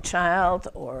or my child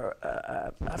or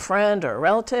a friend or a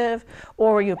relative.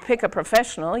 Or you pick a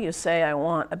professional. You say I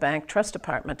want a bank trust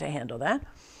department to handle that.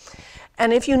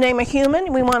 And if you name a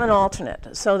human, we want an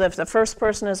alternate, so that if the first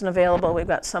person isn't available, we've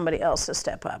got somebody else to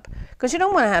step up. Because you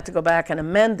don't want to have to go back and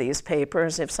amend these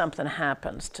papers if something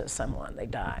happens to someone, they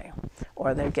die,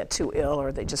 or they get too ill,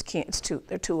 or they just can't,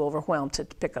 they're too overwhelmed to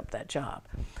pick up that job.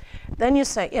 Then you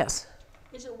say, yes?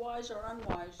 Is it wise or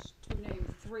unwise to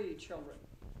name 3 children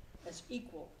as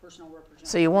equal personal representatives?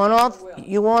 So you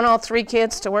want all 3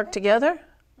 kids to work together?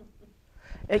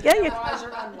 Yeah, you. Wise or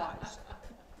unwise?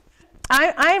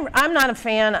 I'm not a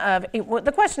fan of,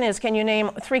 the question is, can you name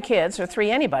 3 kids or 3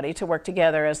 anybody to work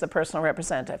together as the personal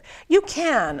representative? You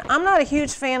can. I'm not a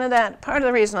huge fan of that. Part of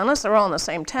the reason, unless they're all in the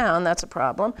same town, that's a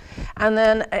problem. And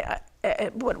then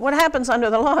what happens under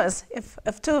the law is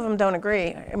if 2 of them don't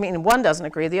agree, I mean, 1 doesn't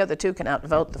agree, the other 2 can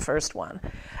outvote the first one.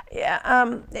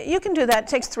 Yeah, you can do that. It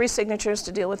takes 3 signatures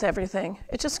to deal with everything.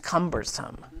 It's just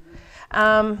cumbersome.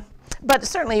 But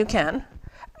certainly you can.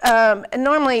 And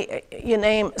normally you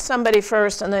name somebody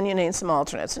first and then you name some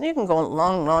alternates. And you can go a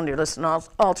long laundry list of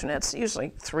alternates.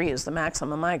 Usually 3 is the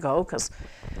maximum I go because,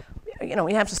 you know,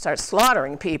 we have to start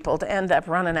slaughtering people to end up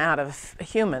running out of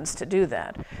humans to do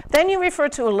that. Then you refer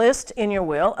to a list in your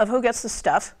will of who gets the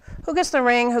stuff, who gets the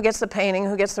ring, who gets the painting,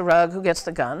 who gets the rug, who gets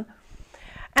the gun.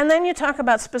 And then you talk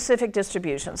about specific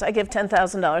distributions. I give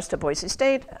 $10,000 to Boise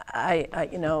State. I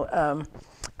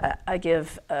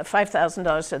give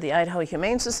 $5,000 to the Idaho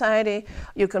Humane Society.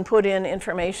 You can put in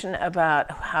information about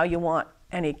how you want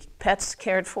any pets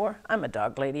cared for. I'm a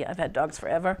dog lady. I've had dogs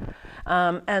forever.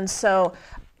 And so,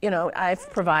 you know,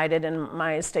 I've provided in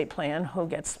my estate plan who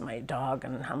gets my dog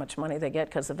and how much money they get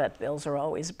because the vet bills are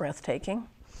always breathtaking.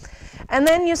 And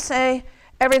then you say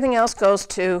everything else goes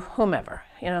to whomever.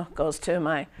 You know, goes to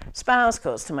my spouse,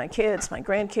 goes to my kids, my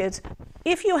grandkids.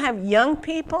 If you have young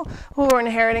people who are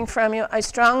inheriting from you, I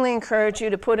strongly encourage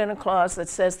you to put in a clause that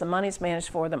says the money's managed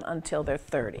for them until they're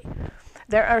 30.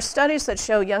 There are studies that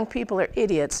show young people are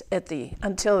idiots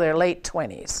until their late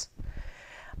 20s.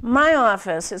 My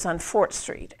office is on Fort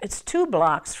Street. It's 2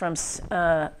 blocks from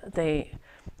the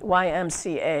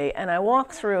YMCA, and I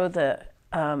walk through the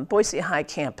Boise High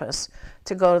campus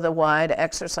to go to the Y to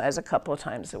exercise a couple of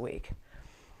times a week.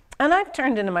 And I've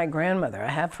turned into my grandmother. I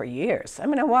have for years. I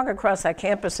mean, I walk across that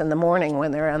campus in the morning when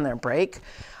they're on their break,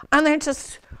 and they're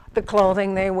just the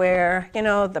clothing they wear, you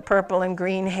know, the purple and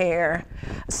green hair.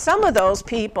 Some of those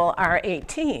people are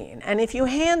 18, and if you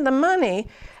hand them money,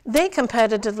 they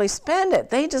competitively spend it.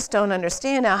 They just don't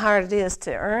understand how hard it is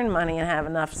to earn money and have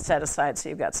enough set aside so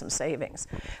you've got some savings.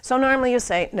 So normally you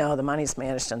say, no, the money's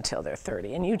managed until they're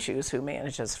 30, and you choose who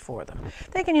manages for them.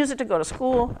 They can use it to go to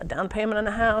school, a down payment on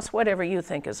a house, whatever you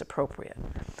think is appropriate.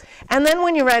 And then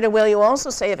when you write a will, you also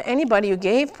say, if anybody you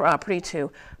gave property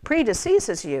to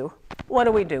predeceases you, what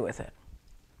do we do with it?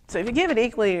 So if you give it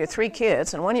equally to your 3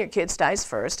 kids, and one of your kids dies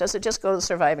first, does it just go to the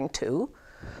surviving 2?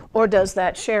 Or does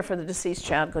that share for the deceased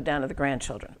child go down to the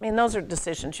grandchildren? I mean, those are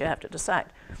decisions you have to decide.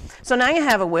 So now you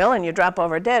have a will and you drop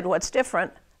over dead. What's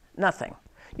different? Nothing.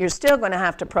 You're still going to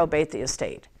have to probate the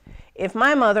estate. If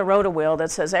my mother wrote a will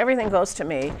that says everything goes to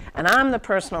me and I'm the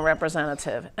personal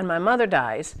representative and my mother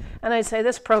dies, and I say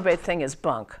this probate thing is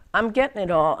bunk, I'm getting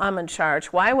it all, I'm in charge,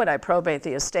 why would I probate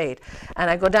the estate? And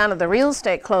I go down to the real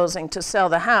estate closing to sell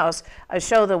the house, I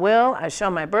show the will, I show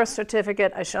my birth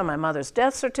certificate, I show my mother's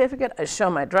death certificate, I show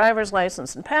my driver's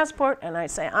license and passport, and I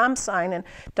say I'm signing,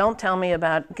 don't tell me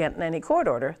about getting any court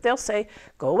order. They'll say,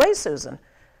 go away, Susan.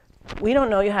 We don't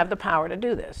know you have the power to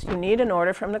do this. You need an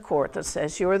order from the court that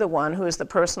says you're the one who is the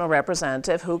personal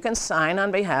representative who can sign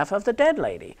on behalf of the dead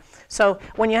lady. So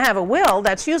when you have a will,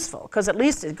 that's useful, because at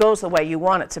least it goes the way you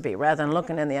want it to be, rather than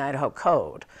looking in the Idaho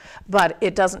Code. But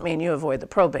it doesn't mean you avoid the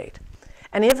probate.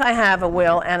 And if I have a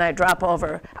will and I drop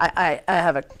over, I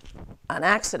have an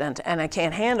accident and I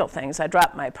can't handle things, I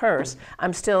drop my purse,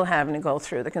 I'm still having to go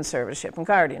through the conservatorship and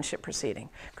guardianship proceeding,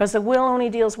 because the will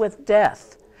only deals with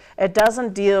death. It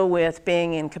doesn't deal with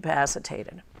being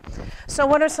incapacitated. So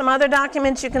what are some other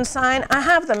documents you can sign? I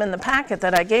have them in the packet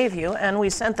that I gave you, and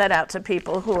we sent that out to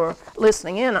people who are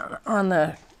listening in on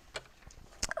the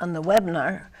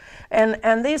webinar.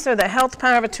 And these are the health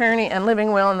power of attorney and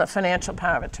living will and the financial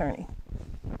power of attorney.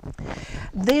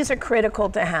 These are critical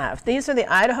to have. These are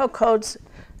the Idaho Code's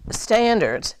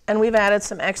standards, and we've added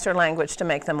some extra language to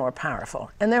make them more powerful.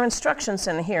 And there are instructions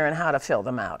in here on how to fill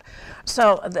them out.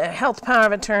 So the health power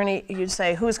of attorney, you'd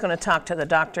say who's going to talk to the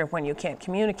doctor when you can't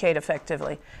communicate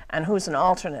effectively, and who's an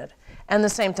alternate. And the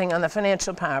same thing on the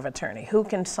financial power of attorney. Who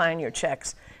can sign your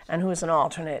checks, and who's an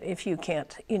alternate if you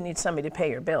can't, you need somebody to pay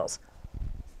your bills.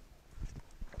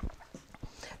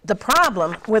 The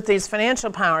problem with these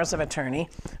financial powers of attorney,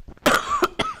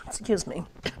 excuse me,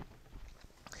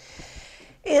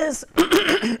 is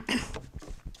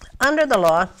under the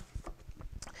law,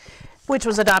 which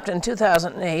was adopted in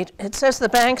 2008, it says the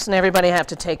banks and everybody have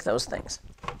to take those things.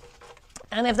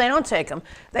 And if they don't take them,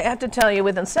 they have to tell you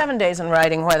within 7 days in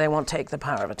writing why they won't take the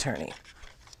power of attorney.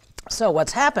 So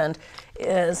what's happened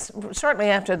is shortly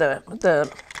after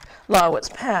the law was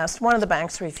passed, one of the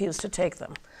banks refused to take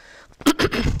them.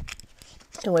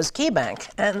 It was KeyBank.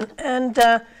 And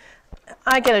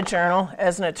I get a journal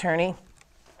as an attorney.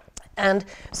 And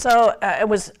so I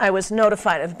was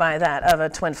notified by that of a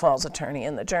Twin Falls attorney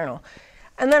in the journal.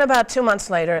 And then about 2 months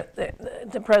later,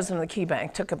 the president of the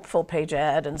KeyBank took a full-page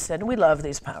ad and said, we love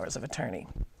these powers of attorney.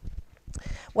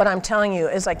 What I'm telling you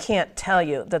is I can't tell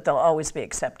you that they'll always be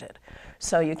accepted.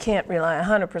 So you can't rely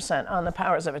 100% on the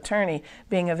powers of attorney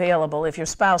being available. If your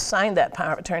spouse signed that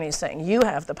power of attorney saying you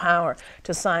have the power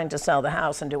to sign to sell the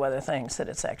house and do other things, that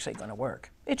it's actually going to work.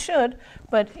 It should,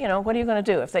 but you know, what are you going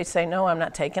to do? If they say, no, I'm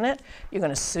not taking it, you're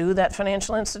going to sue that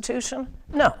financial institution?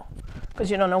 No,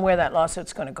 because you don't know where that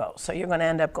lawsuit's going to go. So you're going to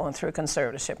end up going through a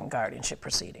conservatorship and guardianship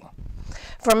proceeding.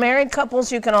 For married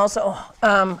couples, you can also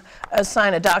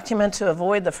assign a document to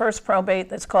avoid the first probate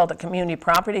that's called a community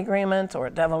property agreement or a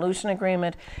devolution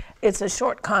agreement. It's a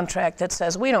short contract that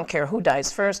says we don't care who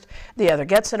dies first, the other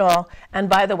gets it all. And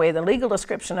by the way, the legal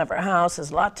description of our house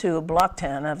is Lot 2, Block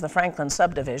 10 of the Franklin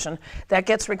subdivision. That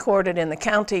gets recorded in the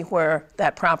county where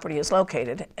that property is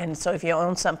located. And so if you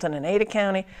own something in Ada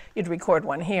County, you'd record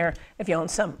one here. If you own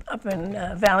some up in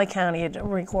Valley County, you'd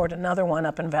record another one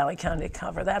up in Valley County to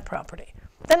cover that property.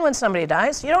 Then when somebody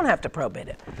dies, you don't have to probate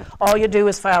it. All you do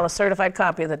is file a certified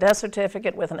copy of the death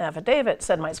certificate with an affidavit,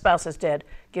 said my spouse is dead,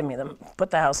 give me them,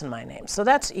 put the house in my name. So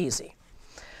that's easy.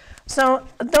 So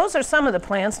those are some of the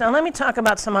plans. Now let me talk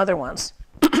about some other ones.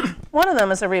 One of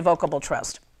them is a revocable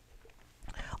trust.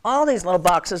 All these little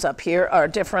boxes up here are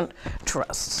different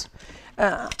trusts.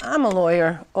 I'm a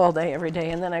lawyer all day, every day,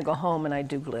 and then I go home and I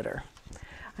do glitter.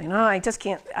 You know, I just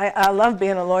can't, I love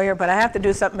being a lawyer, but I have to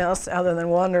do something else other than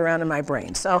wander around in my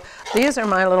brain. So these are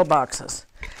my little boxes.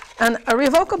 And a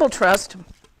revocable trust,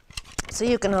 so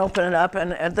you can open it up,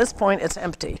 and at this point it's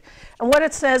empty. And what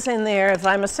it says in there, if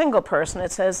I'm a single person,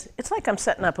 it says, it's like I'm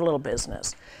setting up a little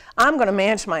business. I'm going to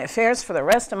manage my affairs for the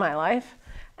rest of my life,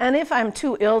 and if I'm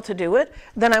too ill to do it,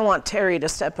 then I want Terry to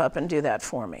step up and do that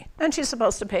for me. And she's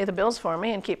supposed to pay the bills for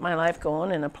me and keep my life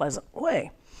going in a pleasant way.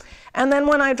 And then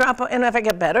when I drop, and if I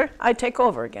get better, I take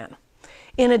over again.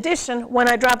 In addition, when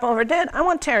I drop over dead, I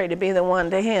want Terry to be the one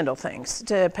to handle things,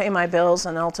 to pay my bills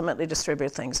and ultimately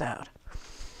distribute things out.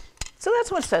 So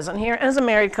that's what it says in here. As a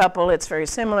married couple, it's very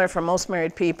similar. For most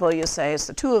married people, you say it's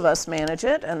the two of us manage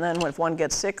it, and then if one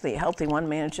gets sick, the healthy one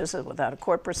manages it without a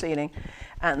court proceeding.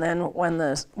 And then when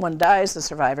the one dies, the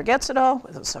survivor gets it all.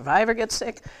 If the survivor gets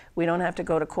sick, we don't have to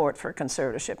go to court for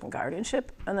conservatorship and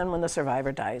guardianship. And then when the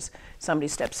survivor dies, somebody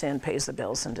steps in, pays the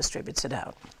bills, and distributes it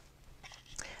out.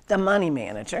 The money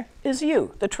manager is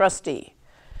you, the trustee.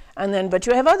 And then, but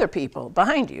you have other people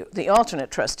behind you, the alternate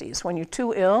trustees, when you're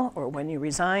too ill, or when you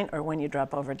resign, or when you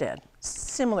drop over dead,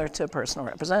 similar to a personal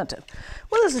representative.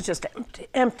 Well, this is just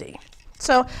empty.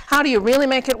 So how do you really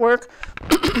make it work?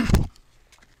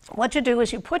 What you do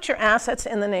is you put your assets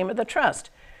in the name of the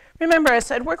trust. Remember, I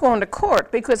said we're going to court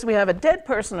because we have a dead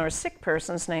person or a sick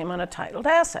person's name on a titled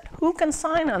asset. Who can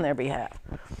sign on their behalf?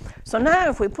 So now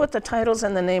if we put the titles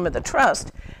in the name of the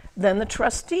trust, then the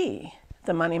trustee,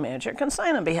 the money manager, can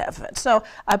sign on behalf of it. So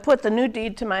I put the new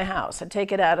deed to my house. I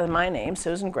take it out of my name,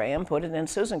 Susan Graham, put it in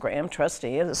Susan Graham,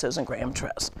 trustee of the Susan Graham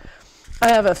Trust. I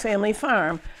have a family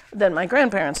farm that my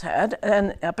grandparents had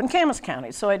up in Camas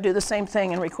County. So I do the same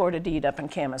thing and record a deed up in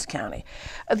Camas County.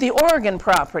 The Oregon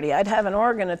property, I'd have an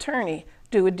Oregon attorney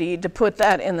do a deed to put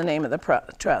that in the name of the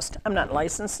trust. I'm not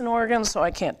licensed in Oregon, so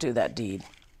I can't do that deed.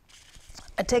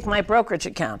 I take my brokerage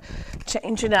account,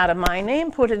 change it out of my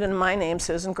name, put it in my name,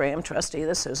 Susan Graham, trustee of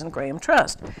the Susan Graham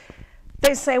Trust.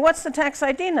 They say, what's the tax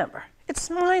ID number? It's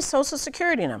my Social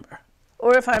Security number.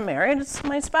 Or if I'm married, it's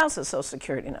my spouse's Social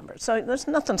Security number. So there's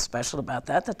nothing special about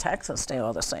that. The taxes stay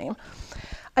all the same.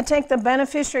 I take the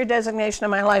beneficiary designation of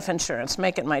my life insurance,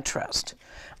 make it my trust.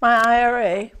 My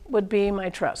IRA would be my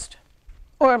trust.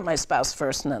 Or my spouse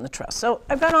first and then the trust. So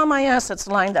I've got all my assets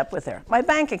lined up with there. My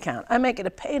bank account, I make it a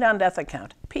paid on death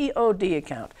account, POD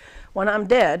account. When I'm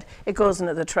dead, it goes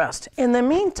into the trust. In the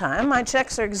meantime, my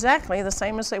checks are exactly the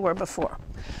same as they were before.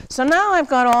 So now I've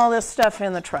got all this stuff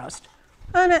in the trust.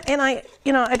 And I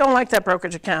don't like that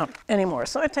brokerage account anymore.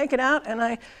 So I take it out and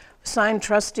I sign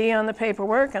trustee on the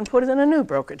paperwork and put it in a new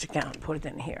brokerage account, put it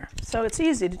in here. So it's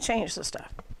easy to change the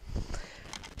stuff.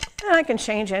 And I can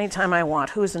change anytime I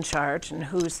want who's in charge and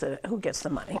who gets the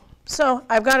money. So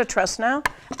I've got a trust now,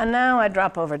 and now I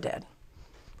drop over dead.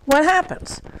 What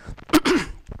happens?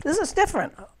 This is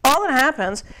different. All that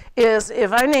happens is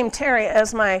if I name Terry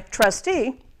as my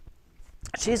trustee,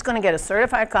 she's going to get a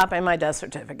certified copy of my death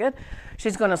certificate.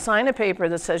 She's going to sign a paper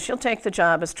that says she'll take the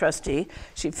job as trustee.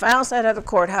 She files that at the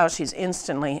courthouse. She's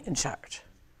instantly in charge.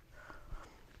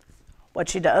 What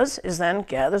she does is then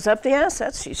gathers up the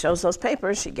assets. She shows those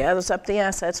papers. She gathers up the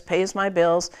assets, pays my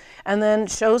bills, and then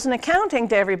shows an accounting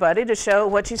to everybody to show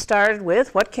what she started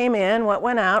with, what came in, what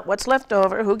went out, what's left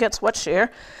over, who gets what share.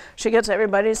 She gets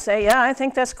everybody to say, yeah, I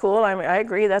think that's cool. I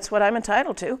agree. That's what I'm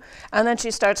entitled to. And then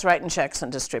she starts writing checks and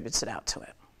distributes it out to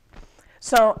it.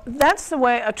 So that's the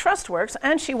way a trust works.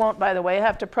 And she won't, by the way,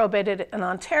 have to probate it in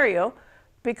Ontario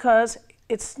because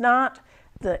it's not...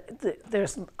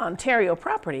 there's Ontario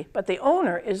property, but the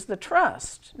owner is the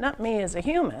trust, not me as a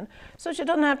human, so she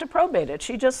doesn't have to probate it.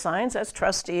 She just signs as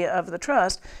trustee of the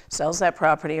trust, sells that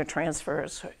property or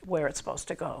transfers where it's supposed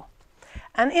to go.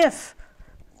 And if,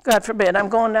 God forbid, I'm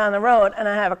going down the road and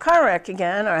I have a car wreck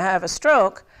again or I have a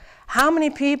stroke, how many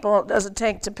people does it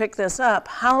take to pick this up?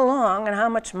 How long and how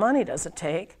much money does it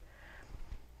take?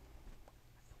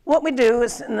 What we do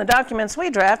is, in the documents we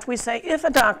draft, we say, if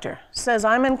a doctor says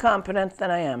I'm incompetent, then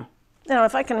I am. You know,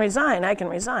 if I can resign, I can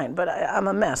resign, but I'm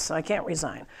a mess, so I can't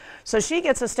resign. So she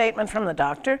gets a statement from the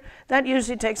doctor. That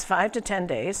usually takes 5 to 10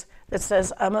 days that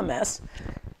says I'm a mess.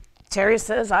 Terry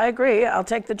says, I agree, I'll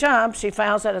take the job. She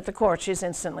files that at the court. She's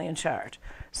instantly in charge.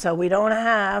 So we don't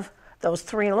have those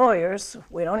 3 lawyers.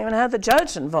 We don't even have the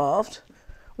judge involved.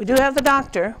 We do have the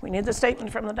doctor. We need the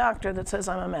statement from the doctor that says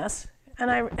I'm a mess.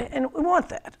 And we want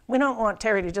that. We don't want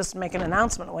Terry to just make an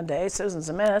announcement one day, Susan's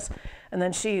a mess, and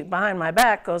then she, behind my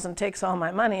back, goes and takes all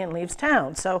my money and leaves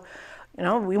town. So, you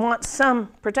know, we want some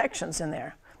protections in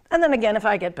there. And then again, if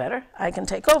I get better, I can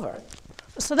take over.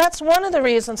 So that's one of the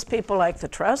reasons people like the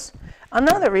trust.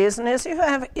 Another reason is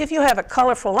if you have a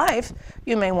colorful life,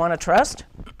 you may want a trust.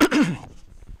 I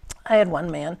had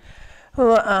one man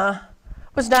who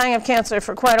was dying of cancer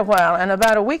for quite a while, and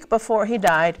about a week before he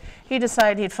died, he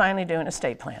decided he'd finally do an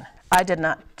estate plan. I did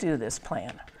not do this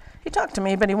plan. He talked to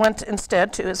me, but he went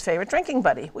instead to his favorite drinking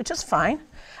buddy, which is fine.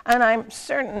 And I'm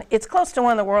certain it's close to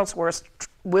one of the world's worst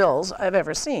wills I've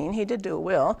ever seen. He did do a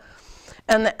will.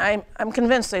 And I'm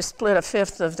convinced they split a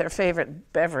fifth of their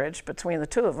favorite beverage between the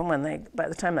two of them by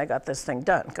the time they got this thing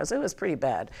done, because it was pretty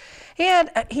bad.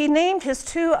 He named his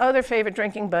two other favorite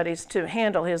drinking buddies to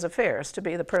handle his affairs, to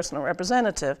be the personal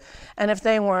representative. And if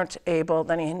they weren't able,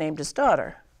 then he named his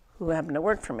daughter, who happened to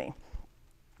work for me.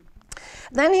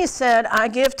 Then he said, I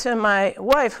give to my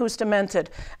wife, who's demented,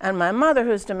 and my mother,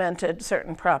 who's demented,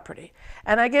 certain property.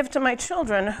 And I give to my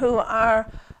children, who are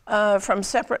from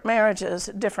separate marriages,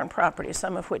 different property,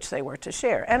 some of which they were to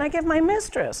share. And I give my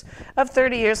mistress of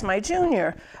 30 years, my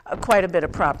junior, quite a bit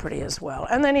of property as well.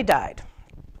 And then he died.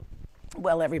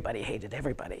 Well, everybody hated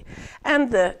everybody. And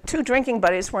the two drinking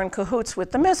buddies were in cahoots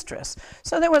with the mistress.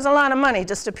 So there was a lot of money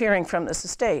disappearing from this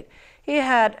estate. He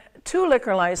had 2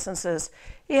 liquor licenses.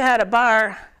 He had a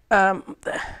bar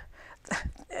that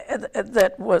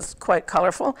was quite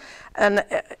colorful, and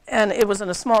it was in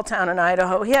a small town in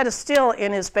Idaho. He had a still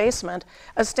in his basement,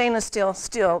 a stainless steel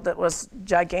still that was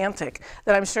gigantic,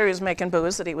 that I'm sure he was making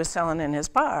booze that he was selling in his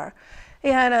bar. He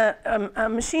had a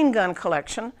machine gun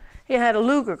collection. He had a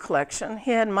Luger collection.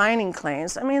 He had mining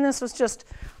claims. I mean, this was just,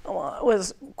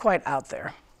 was quite out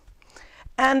there.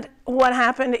 And what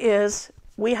happened is,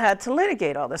 we had to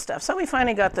litigate all this stuff. So we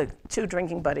finally got the 2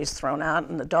 drinking buddies thrown out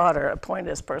and the daughter appointed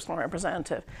as personal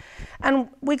representative. And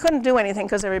we couldn't do anything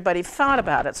because everybody thought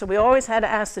about it. So we always had to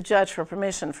ask the judge for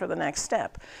permission for the next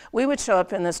step. We would show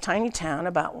up in this tiny town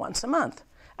about once a month.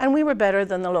 And we were better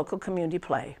than the local community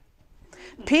play.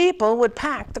 People would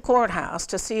pack the courthouse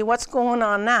to see what's going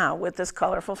on now with this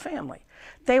colorful family.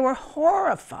 They were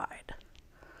horrified.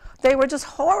 They were just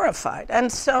horrified.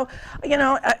 And so, you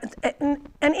know, and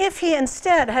if he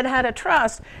instead had had a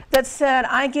trust that said,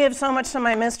 I give so much to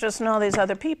my mistress and all these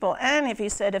other people, and if he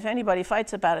said, if anybody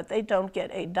fights about it, they don't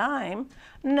get a dime,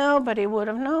 nobody would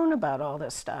have known about all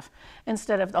this stuff,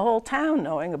 instead of the whole town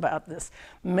knowing about this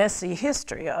messy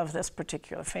history of this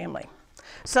particular family.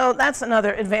 So that's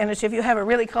another advantage. If you have a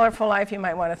really colorful life, you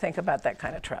might want to think about that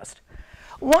kind of trust.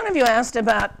 One of you asked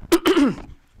about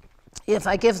if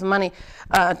I give the money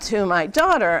to my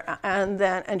daughter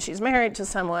and she's married to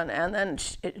someone and then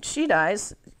she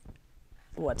dies,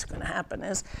 what's going to happen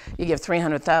is you give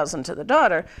 $300,000 to the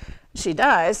daughter, she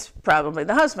dies, probably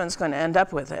the husband's going to end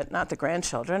up with it, not the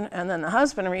grandchildren, and then the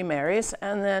husband remarries,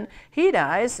 and then he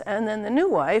dies, and then the new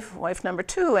wife, wife number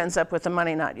 2, ends up with the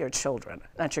money, not your children,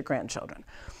 not your grandchildren.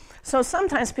 So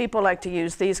sometimes people like to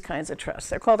use these kinds of trusts.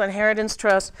 They're called inheritance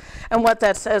trusts, and what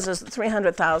that says is that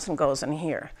 $300,000 goes in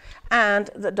here, and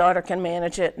the daughter can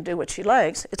manage it and do what she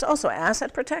likes. It's also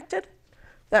asset protected.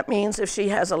 That means if she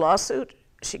has a lawsuit,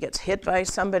 she gets hit by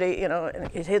somebody, you know,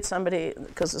 it hits somebody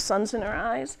because the sun's in her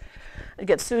eyes, it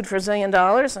gets sued for $1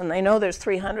 zillion, and they know there's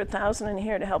 $300,000 in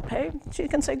here to help pay, she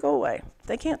can say, go away.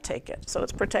 They can't take it. So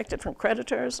it's protected from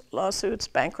creditors, lawsuits,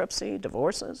 bankruptcy,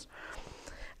 divorces.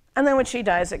 And then when she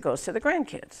dies, it goes to the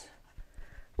grandkids.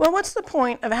 Well, what's the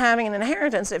point of having an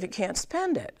inheritance if you can't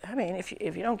spend it? I mean, if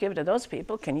you don't give it to those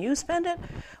people, can you spend it?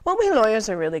 Well, we lawyers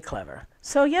are really clever.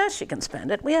 So yes, she can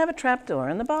spend it. We have a trap door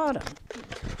in the bottom.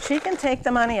 She can take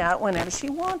the money out whenever she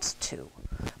wants to.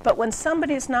 But when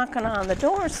somebody's knocking on the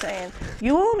door saying,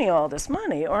 you owe me all this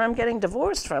money, or I'm getting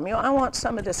divorced from you, I want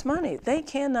some of this money, they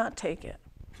cannot take it.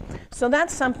 So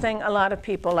that's something a lot of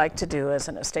people like to do as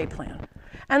an estate plan.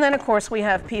 And then, of course, we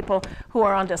have people who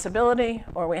are on disability,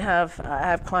 or we have, I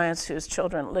have clients whose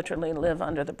children literally live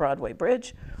under the Broadway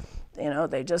Bridge. You know,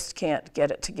 they just can't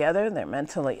get it together. They're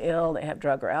mentally ill. They have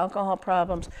drug or alcohol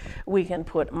problems. We can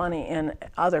put money in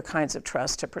other kinds of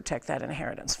trusts to protect that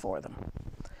inheritance for them.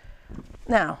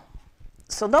 Now,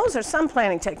 so those are some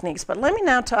planning techniques, but let me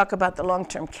now talk about the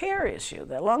long-term care issue,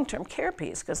 the long-term care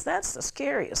piece, because that's the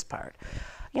scariest part.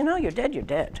 You know, you're dead, you're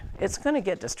dead. It's going to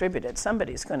get distributed.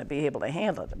 Somebody's going to be able to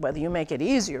handle it, whether you make it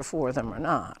easier for them or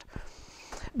not.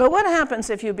 But what happens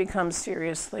if you become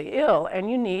seriously ill and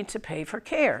you need to pay for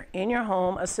care in your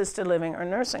home, assisted living, or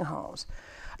nursing homes?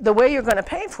 The way you're going to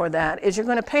pay for that is you're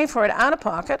going to pay for it out of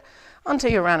pocket until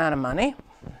you run out of money,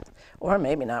 or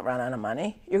maybe not run out of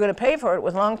money. You're going to pay for it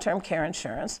with long-term care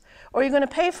insurance, or you're going to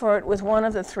pay for it with one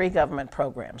of the 3 government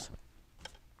programs.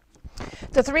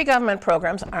 The 3 government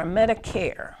programs are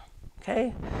Medicare,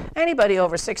 okay? Anybody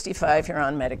over 65, you're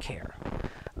on Medicare.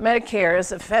 Medicare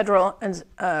is a federal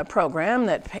program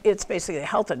that it's basically a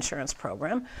health insurance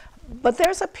program, but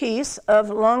there's a piece of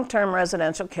long-term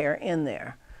residential care in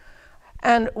there.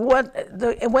 And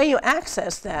the way you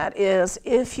access that is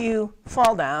if you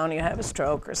fall down, you have a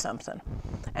stroke or something,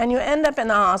 and you end up in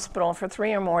the hospital for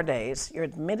 3 or more days, you're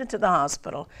admitted to the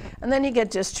hospital, and then you get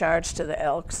discharged to the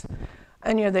Elks,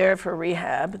 and you're there for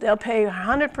rehab. They'll pay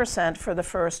 100% for the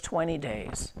first 20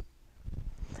 days.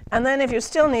 And then if you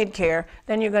still need care,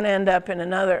 then you're going to end up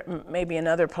in maybe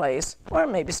another place, or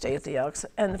maybe stay at the Elks.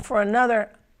 And for another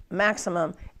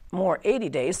maximum more 80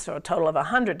 days, so a total of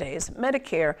 100 days,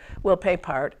 Medicare will pay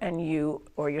part, and you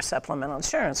or your supplemental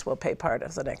insurance will pay part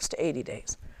of the next 80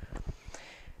 days.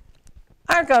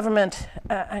 Our government,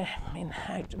 I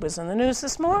was in the news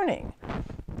this morning.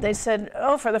 They said,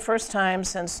 oh, for the first time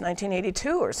since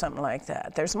 1982 or something like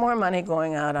that, there's more money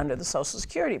going out under the Social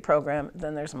Security program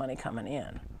than there's money coming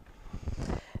in.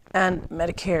 And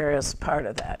Medicare is part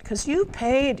of that, because you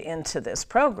paid into this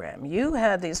program. You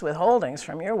had these withholdings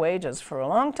from your wages for a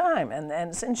long time, and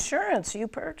it's insurance you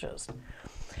purchased.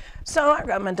 So our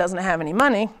government doesn't have any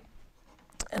money.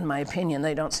 In my opinion,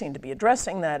 they don't seem to be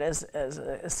addressing that as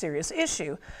a serious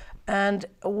issue. And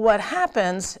what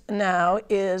happens now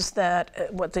is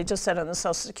that what they just said on the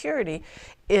Social Security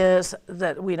is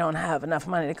that we don't have enough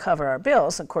money to cover our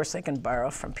bills. Of course, they can borrow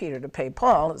from Peter to pay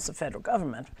Paul. It's the federal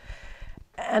government.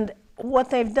 And what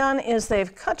they've done is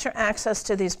they've cut your access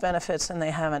to these benefits, and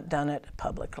they haven't done it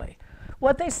publicly.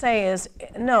 What they say is,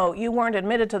 no, you weren't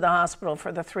admitted to the hospital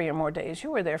for the 3 or more days.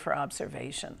 You were there for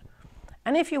observation.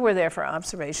 And if you were there for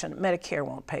observation, Medicare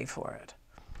won't pay for it.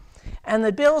 And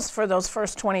the bills for those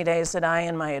first 20 days that I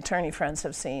and my attorney friends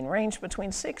have seen range between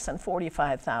 $6,000 and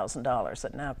 $45,000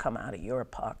 that now come out of your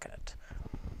pocket,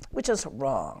 which is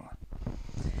wrong.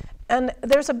 And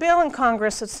there's a bill in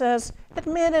Congress that says,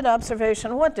 admitted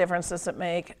observation, what difference does it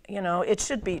make? You know, it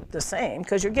should be the same,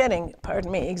 because you're getting, pardon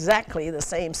me, exactly the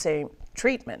same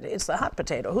treatment. It's the hot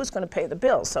potato. Who's going to pay the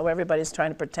bill? So everybody's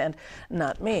trying to pretend,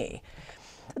 not me.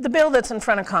 The bill that's in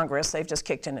front of Congress, they've just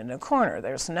kicked it into a corner.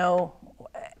 There's no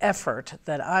effort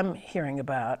that I'm hearing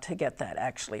about to get that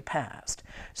actually passed.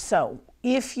 So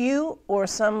if you or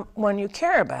someone you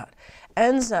care about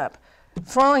ends up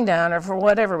falling down, or for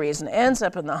whatever reason ends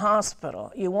up in the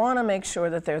hospital, you want to make sure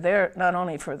that they're there not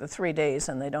only for the 3 days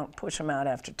and they don't push them out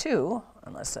after 2,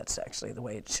 unless that's actually the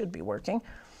way it should be working,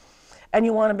 and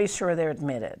you want to be sure they're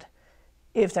admitted.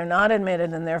 If they're not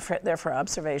admitted and they're there for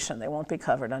observation, they won't be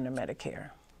covered under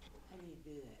Medicare.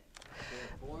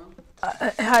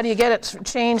 How do you get it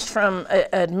changed from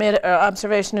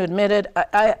observation to admitted?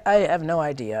 I have no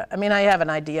idea. I mean, I have an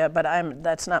idea, but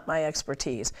that's not my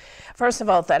expertise. First of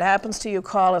all, if that happens to you,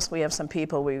 call us. We have some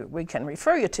people we can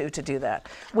refer you to do that.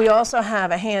 We also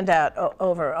have a handout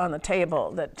over on the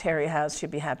table that Terry has. She'd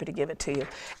be happy to give it to you.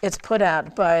 It's put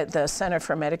out by the Center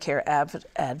for Medicare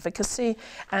Advocacy,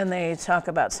 and they talk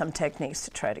about some techniques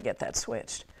to try to get that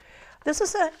switched. This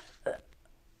is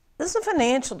a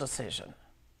financial decision.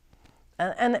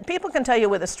 And people can tell you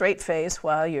with a straight face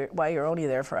why you're only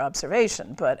there for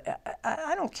observation, but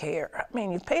I don't care. I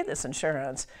mean, you've paid this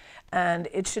insurance, and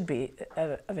it should be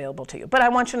available to you. But I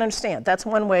want you to understand, that's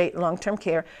one way long-term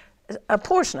care, a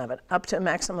portion of it, up to a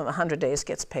maximum of 100 days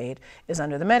gets paid, is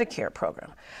under the Medicare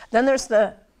program. Then there's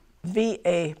the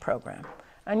VA program.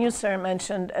 And you, sir,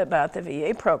 mentioned about the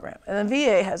VA program. And the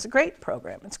VA has a great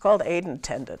program. It's called Aid and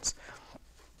Attendance.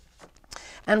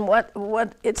 And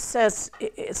what it says,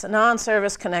 it's a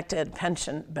non-service connected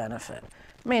pension benefit,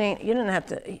 meaning you don't have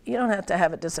to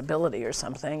have a disability or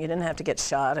something. You didn't have to get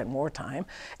shot in wartime.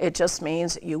 It just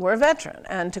means you were a veteran.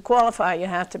 And to qualify, you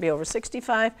have to be over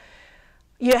 65.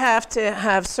 You have to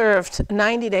have served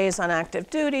 90 days on active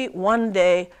duty, 1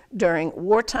 day during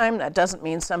wartime. That doesn't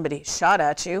mean somebody shot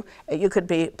at you. You could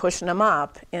be pushing a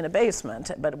mop in a basement,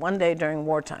 but 1 day during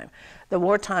wartime. The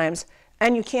war times.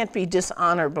 And you can't be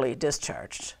dishonorably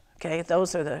discharged, okay?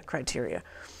 Those are the criteria.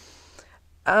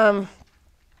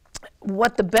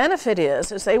 What the benefit is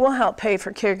they will help pay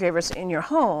for caregivers in your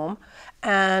home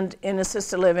and in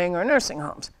assisted living or nursing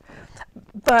homes.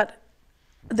 But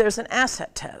there's an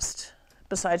asset test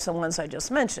besides the ones I just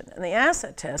mentioned. And the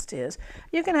asset test is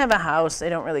you can have a house, they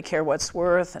don't really care what's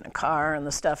worth, and a car and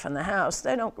the stuff in the house,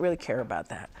 they don't really care about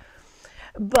that.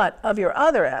 But of your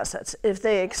other assets, if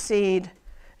they exceed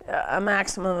a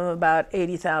maximum of about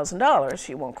 $80,000,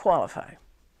 you won't qualify.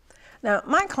 Now,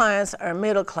 my clients are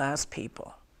middle-class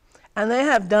people, and they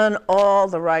have done all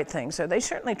the right things, or they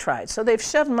certainly tried. So they've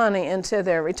shoved money into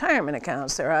their retirement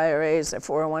accounts, their IRAs, their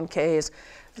 401ks,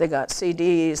 they got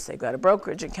CDs, they've got a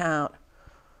brokerage account.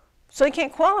 So they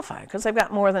can't qualify because they've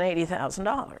got more than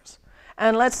 $80,000.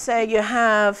 And let's say you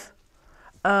have,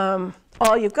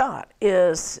 all you've got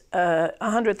is a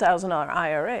 $100,000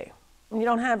 IRA. You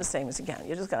don't have a savings account.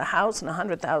 You just got a house and a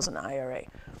 $100,000 IRA.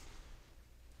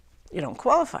 You don't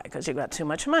qualify because you've got too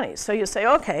much money. So you say,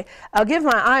 okay, I'll give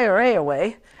my IRA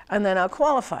away and then I'll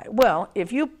qualify. Well,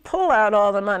 if you pull out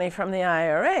all the money from the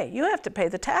IRA, you have to pay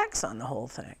the tax on the whole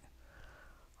thing.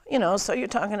 You know, so you're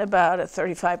talking about a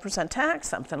 35% tax,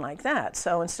 something like that.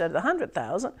 So instead of the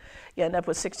 $100,000, you end up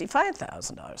with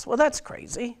 $65,000. Well, that's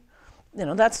crazy. You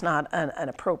know, that's not an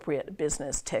appropriate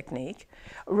business technique.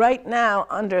 Right now,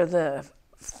 under the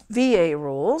VA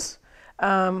rules,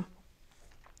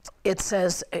 it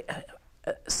says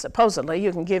supposedly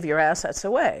you can give your assets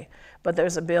away, but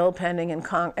there's a bill pending in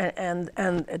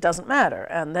and it doesn't matter.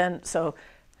 And then, so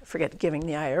forget giving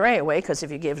the IRA away, because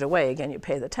if you give it away, again, you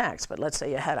pay the tax. But let's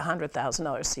say you had a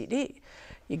 $100,000 CD.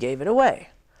 You gave it away.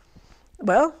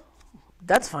 Well,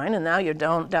 that's fine, and now you're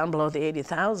down below the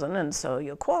 80,000, and so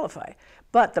you'll qualify.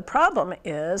 But the problem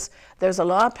is there's a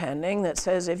law pending that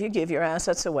says if you give your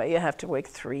assets away, you have to wait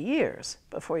 3 years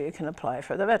before you can apply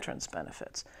for the veterans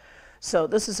benefits. So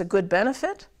this is a good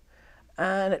benefit,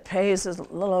 and it pays a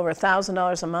little over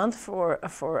 $1,000 a month for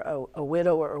a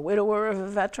widow or a widower of a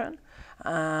veteran,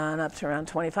 and up to around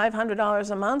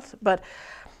 $2,500 a month, but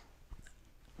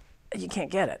you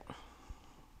can't get it.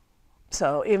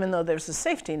 So even though there's a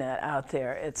safety net out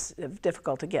there, it's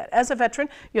difficult to get. As a veteran,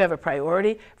 you have a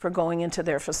priority for going into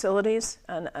their facilities,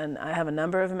 and I have a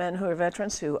number of men who are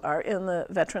veterans who are in the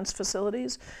veterans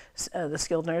facilities, the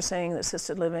skilled nursing, the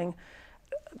assisted living,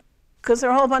 because there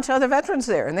are a whole bunch of other veterans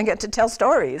there, and they get to tell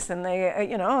stories, and they,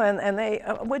 you know, and they,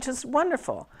 which is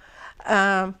wonderful.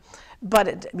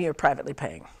 But you're privately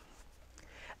paying.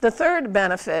 The third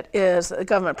benefit is the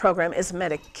government program is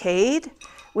Medicaid,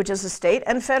 which is a state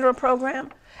and federal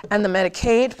program. And the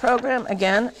Medicaid program,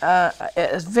 again,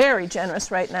 is very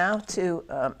generous right now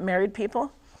to married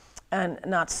people and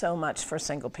not so much for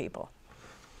single people.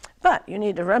 But you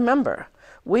need to remember,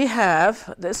 we're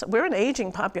an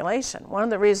aging population. One of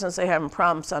the reasons they have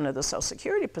problems under the Social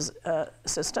Security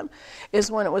system is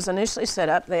when it was initially set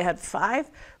up, they had 5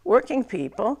 working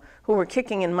people who were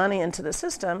kicking in money into the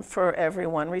system for every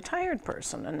 1 retired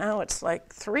person. And now it's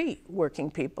like 3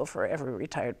 working people for every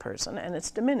retired person, and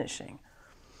it's diminishing.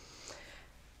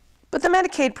 But the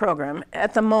Medicaid program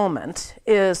at the moment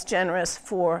is generous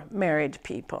for married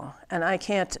people. And I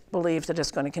can't believe that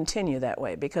it's going to continue that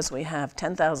way, because we have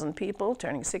 10,000 people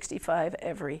turning 65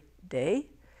 every day.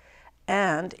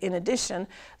 And in addition,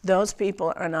 those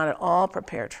people are not at all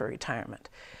prepared for retirement.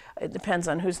 It depends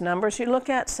on whose numbers you look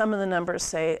at. Some of the numbers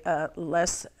say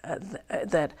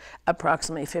that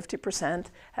approximately 50%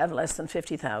 have less than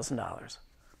 $50,000.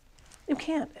 You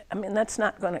can't. I mean, that's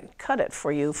not going to cut it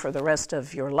for you for the rest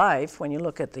of your life when you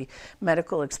look at the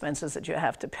medical expenses that you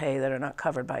have to pay that are not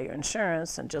covered by your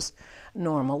insurance and just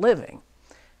normal living.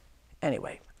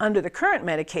 Anyway, under the current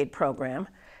Medicaid program,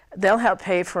 they'll help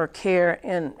pay for care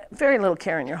in very little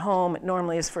care in your home. It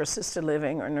normally is for assisted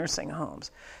living or nursing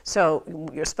homes. So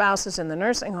your spouse is in the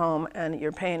nursing home and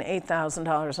you're paying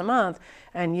 $8,000 a month,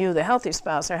 and you, the healthy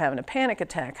spouse, are having a panic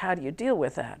attack. How do you deal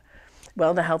with that?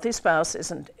 Well, the healthy spouse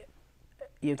isn't.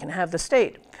 You can have the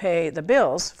state pay the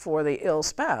bills for the ill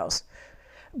spouse,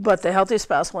 but the healthy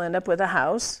spouse will end up with a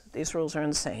house. These rules are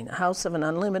insane. A house of an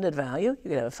unlimited value. You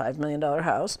could have a $5 million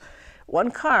house. 1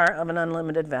 car of an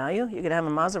unlimited value. You could have a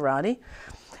Maserati.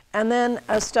 And then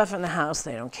stuff in the house,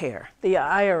 they don't care. The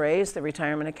IRAs, the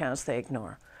retirement accounts, they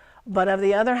ignore. But of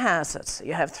the other assets,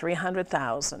 you have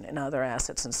 $300,000 in other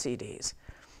assets and CDs.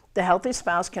 The healthy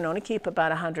spouse can only keep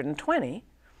about 120,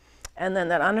 and then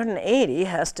that 180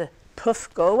 has to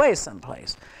poof, go away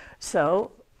someplace.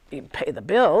 So you pay the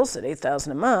bills at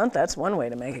 $8,000 a month. That's one way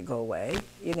to make it go away.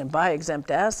 You can buy exempt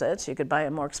assets. You could buy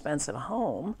a more expensive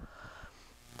home.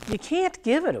 You can't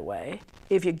give it away.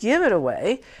 If you give it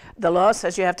away, the law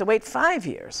says you have to wait 5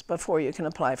 years before you can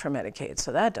apply for Medicaid,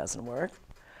 so that doesn't work.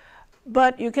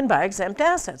 But you can buy exempt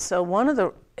assets. So one of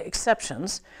the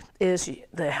exceptions is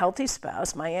the healthy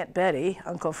spouse. My Aunt Betty,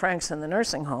 Uncle Frank's in the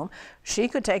nursing home. She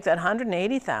could take that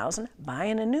 $180,000, buy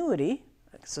an annuity.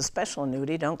 It's a special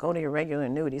annuity. Don't go to your regular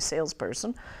annuity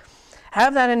salesperson.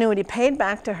 Have that annuity paid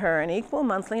back to her in equal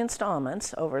monthly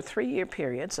installments over a 3-year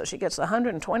period. So she gets the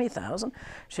 $120,000.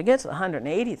 She gets the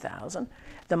 $180,000.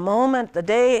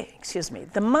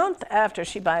 The month after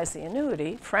she buys the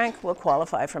annuity, Frank will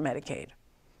qualify for Medicaid.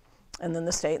 And then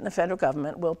the state and the federal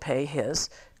government will pay his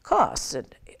costs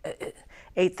at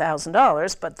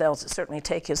 $8,000, but they'll certainly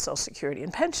take his Social Security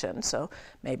and pension. So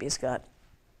maybe he's got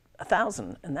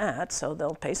 $1,000 in that, so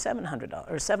they'll pay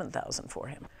 $700 or $7,000 for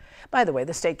him. By the way,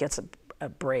 the state gets a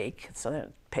break, so they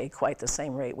don't pay quite the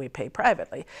same rate we pay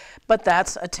privately. But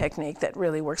that's a technique that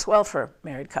really works well for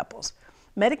married couples.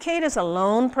 Medicaid is a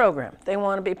loan program. They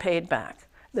want to be paid back.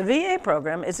 The VA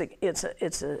program is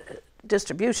a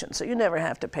distribution, so you never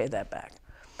have to pay that back.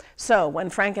 So when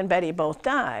Frank and Betty both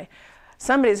die,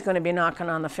 somebody's going to be knocking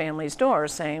on the family's door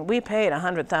saying, we paid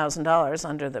 $100,000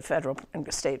 under the federal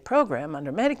and state program,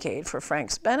 under Medicaid, for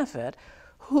Frank's benefit.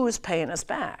 Who's paying us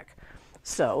back?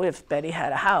 So if Betty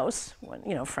had a house when,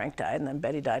 you know, Frank died, and then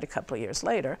Betty died a couple of years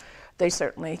later, they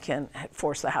certainly can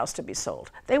force the house to be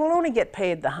sold. They will only get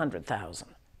paid the $100,000.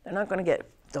 They're not going to get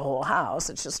the whole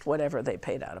house. It's just whatever they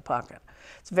paid out of pocket.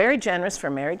 It's very generous for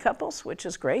married couples, which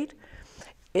is great.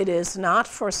 It is not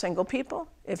for single people.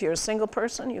 If you're a single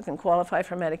person, you can qualify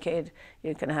for Medicaid.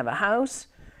 You can have a house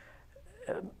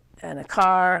and a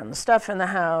car and the stuff in the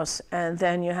house, and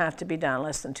then you have to be down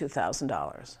less than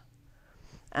 $2,000.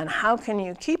 And how can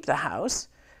you keep the house?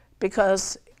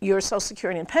 Because your Social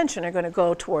Security and pension are going to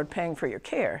go toward paying for your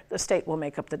care. The state will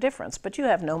make up the difference, but you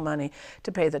have no money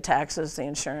to pay the taxes, the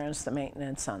insurance, the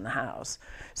maintenance on the house.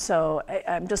 So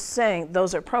I'm just saying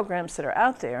those are programs that are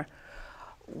out there.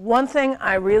 One thing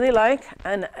I really like,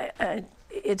 and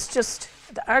it's just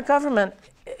our government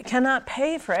cannot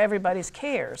pay for everybody's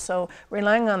care, so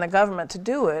relying on the government to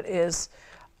do it is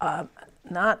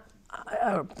not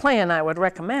a plan I would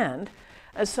recommend.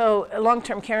 So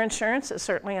long-term care insurance is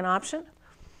certainly an option.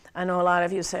 I know a lot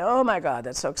of you say, oh my God,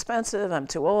 that's so expensive, I'm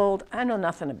too old. I know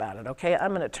nothing about it, okay?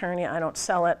 I'm an attorney, I don't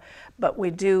sell it, but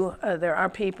we do, there are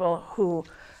people who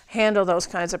handle those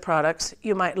kinds of products.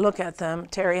 You might look at them.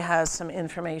 Terry has some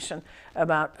information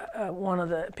about one of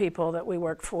the people that we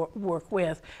work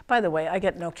with. By the way, I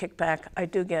get no kickback. I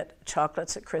do get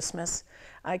chocolates at Christmas.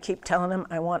 I keep telling them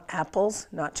I want apples,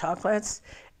 not chocolates.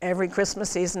 Every Christmas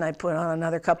season I put on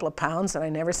another couple of pounds and I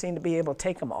never seem to be able to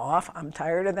take them off. I'm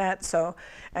tired of that, so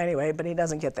anyway, but he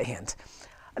doesn't get the hint.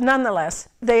 Nonetheless,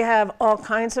 they have all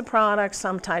kinds of products,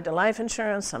 some tied to life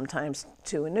insurance, sometimes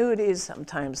to annuities,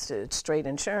 sometimes to straight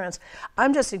insurance.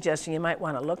 I'm just suggesting you might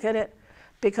want to look at it,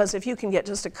 because if you can get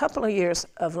just a couple of years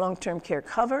of long-term care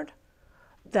covered,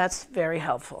 that's very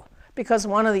helpful. Because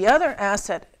one of the other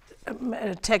asset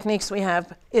techniques we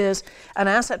have is an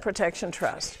asset protection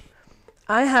trust.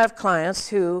 I have clients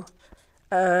who,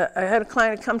 I had a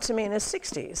client come to me in his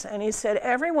 60s, and he said,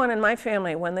 everyone in my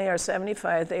family, when they are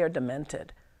 75, they are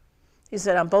demented. He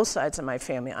said, on both sides of my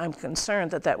family, I'm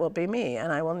concerned that that will be me,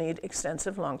 and I will need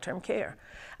extensive long-term care,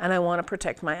 and I want to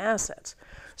protect my assets.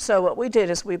 So what we did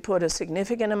is we put a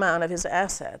significant amount of his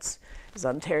assets, his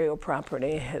Ontario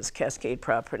property, his Cascade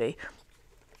property,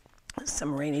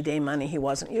 some rainy day money he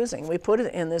wasn't using, we put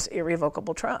it in this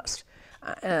irrevocable trust.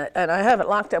 And I have it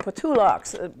locked up with 2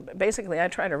 locks. Basically, I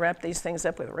try to wrap these things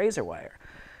up with razor wire.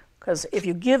 Because if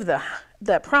you give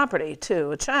that property to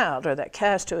a child or that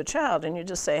cash to a child and you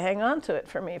just say, hang on to it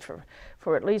for me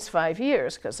for at least 5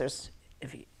 years, because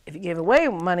if you give away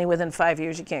money within 5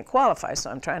 years, you can't qualify,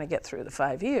 so I'm trying to get through the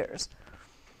 5 years.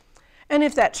 And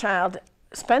if that child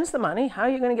spends the money, how are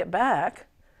you going to get back?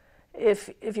 If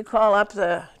you call up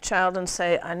the child and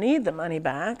say, I need the money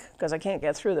back because I can't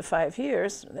get through the 5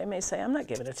 years, they may say, I'm not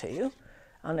giving it to you.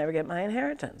 I'll never get my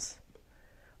inheritance.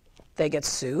 They get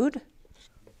sued.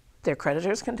 Their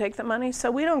creditors can take the money.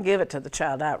 So we don't give it to the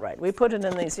child outright. We put it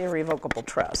in these irrevocable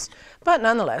trusts. But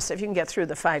nonetheless, if you can get through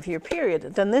the 5-year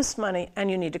period, then this money,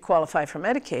 and you need to qualify for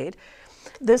Medicaid,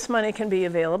 this money can be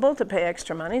available to pay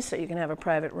extra money so you can have a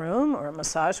private room or a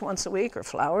massage once a week or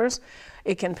flowers.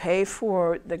 It can pay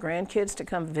for the grandkids to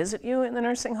come visit you in the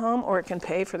nursing home, or it can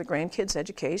pay for the grandkids'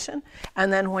 education.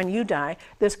 And then when you die,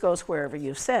 this goes wherever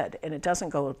you've said, and it doesn't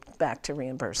go back to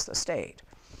reimburse the state.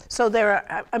 So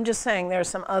I'm just saying there are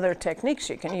some other techniques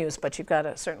you can use, but you've got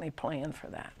to certainly plan for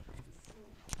that.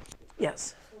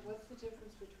 Yes? So what's the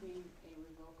difference between a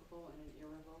revocable and an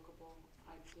irrevocable?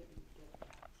 I didn't get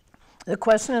that. The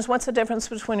question is, what's the difference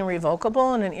between a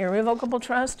revocable and an irrevocable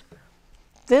trust?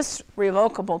 This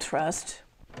revocable trust,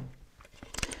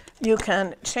 you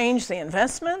can change the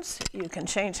investments, you can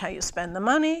change how you spend the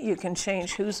money, you can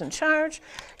change who's in charge,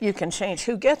 you can change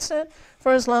who gets it,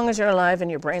 for as long as you're alive and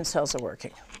your brain cells are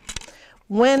working.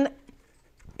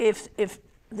 If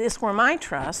this were my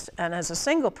trust, and as a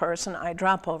single person I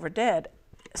drop over dead,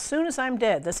 as soon as I'm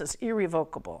dead, this is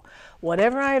irrevocable.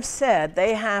 Whatever I've said,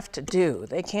 they have to do.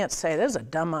 They can't say, this is a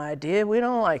dumb idea, we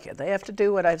don't like it. They have to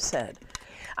do what I've said.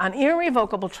 An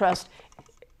irrevocable trust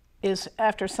is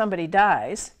after somebody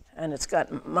dies, and it's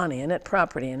got money in it,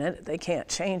 property in it, they can't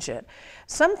change it.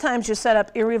 Sometimes you set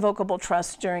up irrevocable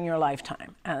trusts during your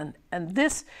lifetime. And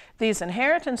these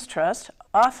inheritance trusts,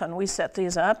 often we set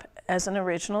these up as an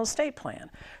original estate plan.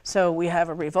 So we have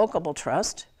a revocable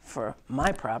trust for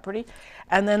my property,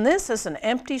 and then this is an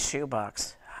empty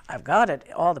shoebox. I've got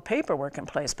it, all the paperwork in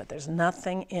place, but there's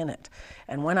nothing in it.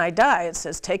 And when I die, it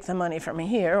says take the money from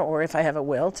here, or if I have a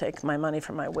will, take my money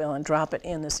from my will and drop it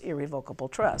in this irrevocable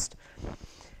trust.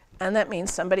 and that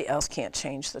means somebody else can't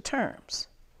change the terms.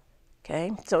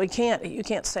 Okay, so you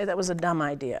can't say that was a dumb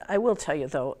idea. I will tell you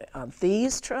though, on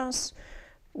these trusts,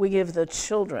 we give the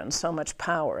children so much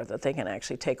power that they can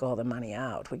actually take all the money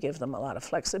out. We give them a lot of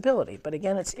flexibility, but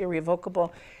again, it's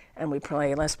irrevocable, and we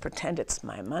play, let's pretend it's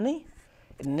my money.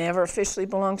 It never officially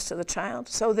belongs to the child,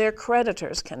 so their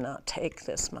creditors cannot take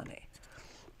this money.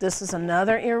 This is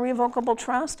another irrevocable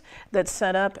trust that's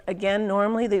set up, again,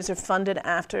 normally these are funded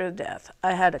after death.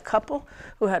 I had a couple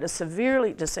who had a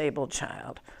severely disabled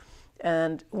child,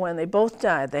 and when they both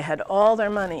died, they had all their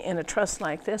money in a trust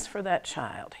like this for that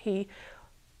child. He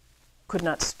could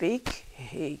not speak,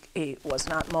 he was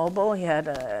not mobile, he had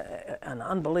an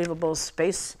unbelievable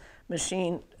space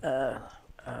machine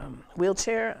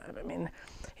wheelchair. I mean,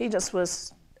 he just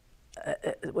was,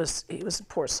 he was a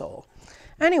poor soul.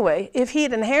 Anyway, if he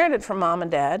had inherited from mom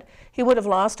and dad, he would have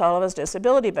lost all of his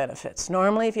disability benefits.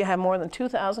 Normally, if you have more than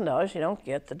 $2,000, you don't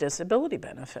get the disability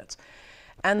benefits.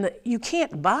 And you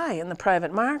can't buy in the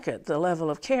private market the level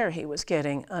of care he was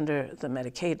getting under the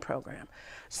Medicaid program.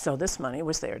 So this money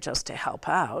was there just to help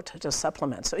out, to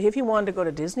supplement. So if you wanted to go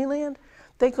to Disneyland,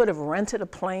 they could have rented a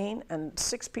plane and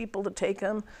 6 people to take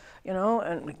him, you know,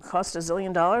 and it cost $1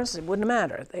 zillion. It wouldn't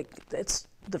matter. It's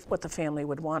what the family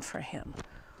would want for him.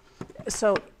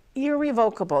 So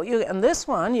irrevocable. And this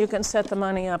one, you can set the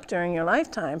money up during your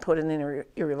lifetime, put it in an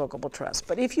irrevocable trust.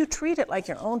 But if you treat it like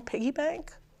your own piggy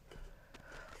bank,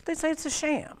 they say it's a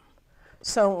sham.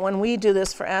 So when we do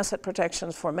this for asset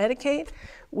protections for Medicaid,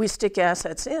 we stick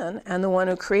assets in, and the one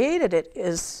who created it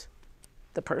is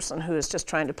the person who is just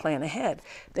trying to plan ahead.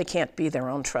 They can't be their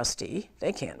own trustee.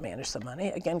 They can't manage the money,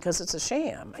 again, because it's a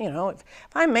sham. You know,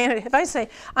 if I say,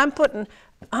 I'm putting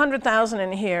 $100,000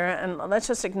 in here, and let's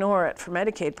just ignore it for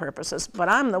Medicaid purposes, but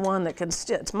I'm the one that can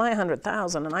still, it's my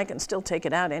 $100,000, and I can still take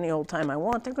it out any old time I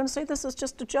want, they're going to say this is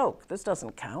just a joke. This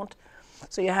doesn't count.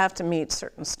 So you have to meet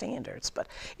certain standards. But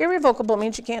irrevocable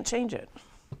means you can't change it.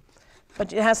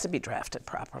 But it has to be drafted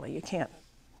properly. You can't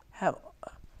have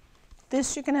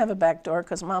this. You can have a back door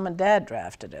because mom and dad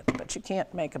drafted it, but you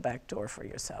can't make a back door for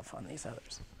yourself on these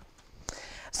others.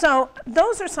 So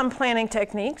those are some planning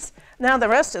techniques. Now the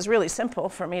rest is really simple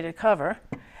for me to cover,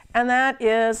 and that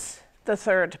is the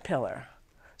third pillar.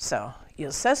 So you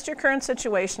assessed your current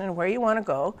situation and where you want to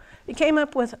go. You came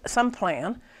up with some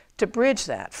plan to bridge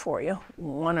that for you,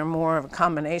 one or more of a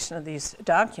combination of these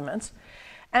documents,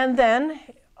 and then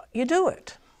you do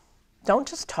it. Don't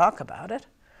just talk about it.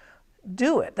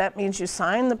 Do it. That means you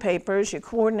sign the papers, you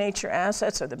coordinate your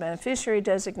assets or the beneficiary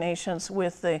designations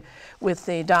with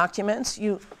the documents.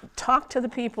 You talk to the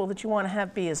people that you want to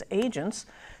have be as agents,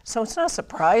 so it's not a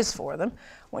surprise for them.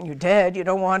 When you're dead, you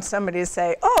don't want somebody to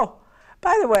say, oh,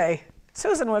 by the way,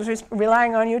 Susan was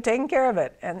relying on you taking care of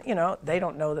it. And, you know, they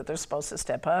don't know that they're supposed to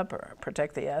step up or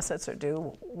protect the assets or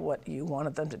do what you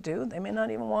wanted them to do. They may not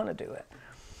even want to do it.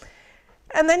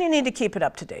 And then you need to keep it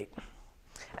up to date.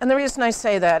 And the reason I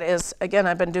say that is, again,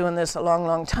 I've been doing this a long,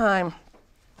 long time.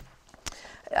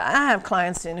 I have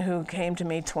clients who came to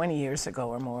me 20 years ago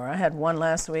or more. I had one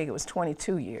last week, it was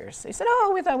 22 years. They said,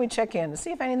 oh, we thought we'd check in to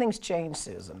see if anything's changed,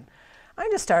 Susan. I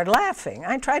just started laughing.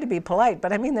 I try to be polite,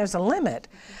 but I mean, there's a limit.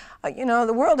 You know,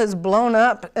 the world has blown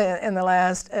up in the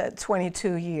last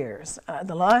 22 years.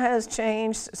 The law has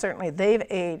changed. Certainly, they've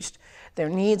aged. Their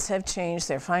needs have changed.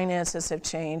 Their finances have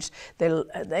changed.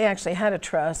 They actually had a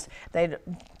trust. They'd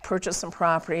purchased some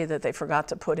property that they forgot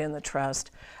to put in the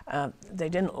trust. They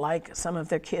didn't like some of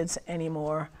their kids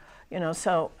anymore. You know,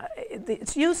 so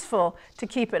it's useful to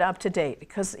keep it up to date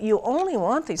because you only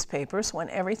want these papers when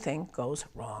everything goes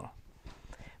wrong.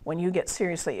 When you get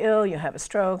seriously ill, you have a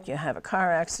stroke, you have a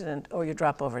car accident, or you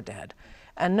drop over dead.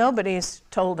 And nobody's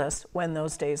told us when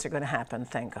those days are going to happen,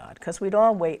 thank God, because we'd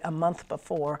all wait a month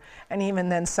before, and even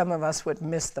then some of us would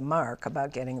miss the mark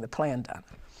about getting the plan done.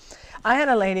 I had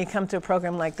a lady come to a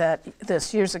program like that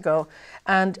years ago,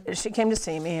 and she came to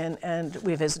see me, and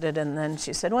we visited, and then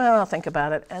she said, well, I'll think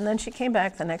about it. And then she came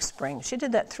back the next spring. She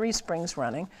did that 3 springs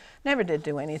running, never did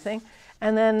do anything.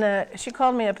 And then she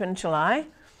called me up in July,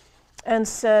 and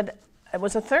said, it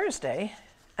was a Thursday,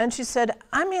 and she said,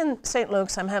 I'm in St.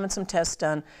 Luke's, I'm having some tests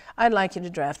done. I'd like you to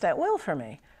draft that will for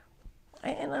me.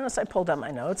 And I pulled out my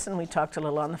notes, and we talked a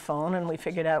little on the phone, and we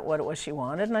figured out what it was she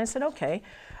wanted, and I said, okay.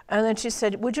 And then she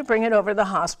said, would you bring it over to the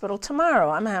hospital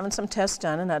tomorrow? I'm having some tests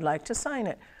done, and I'd like to sign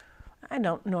it. I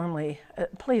don't normally,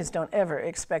 please don't ever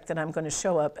expect that I'm going to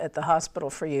show up at the hospital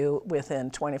for you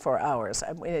within 24 hours.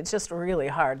 It's just really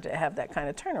hard to have that kind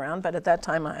of turnaround, but at that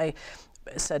time I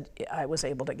said I was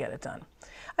able to get it done.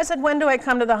 I said, when do I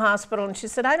come to the hospital? And she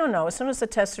said, I don't know. As soon as the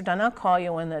tests are done, I'll call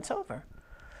you when that's over.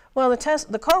 Well,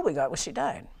 the call we got was she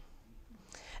died.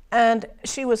 And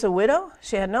she was a widow.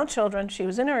 She had no children. She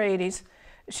was in her 80s.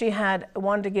 She had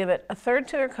wanted to give it a third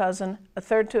to her cousin, a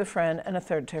third to a friend, and a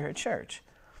third to her church.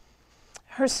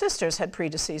 Her sisters had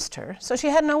predeceased her, so she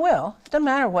had no will. It doesn't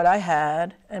matter what I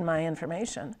had and my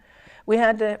information. We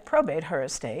had to probate her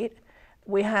estate.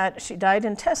 She died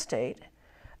intestate,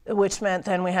 which meant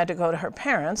then we had to go to her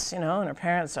parents, and her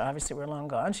parents obviously were long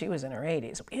gone. She was in her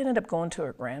 80s. We ended up going to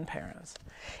her grandparents.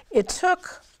 It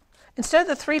took, instead of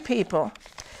the 3 people,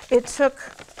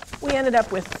 we ended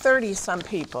up with 30-some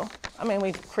people. I mean,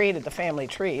 we created the family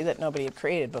tree that nobody had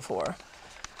created before.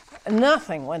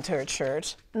 Nothing went to her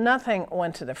church. Nothing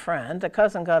went to the friend. The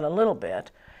cousin got a little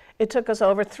bit. It took us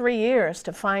over 3 years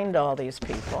to find all these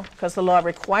people because the law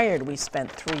required we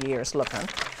spent 3 years looking.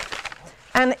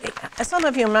 And some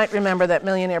of you might remember that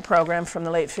millionaire program from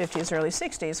the late 50s, early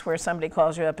 60s, where somebody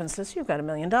calls you up and says, you've got $1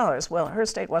 million. Well, her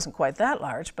estate wasn't quite that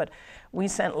large, but we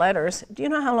sent letters. Do you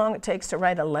know how long it takes to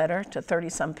write a letter to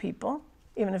 30-some people,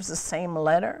 even if it's the same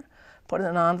letter? Put it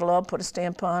in an envelope, put a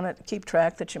stamp on it, keep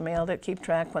track that you mailed it, keep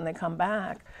track when they come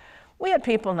back. We had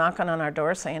people knocking on our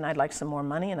door saying, I'd like some more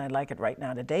money and I'd like it right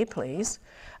now today, please.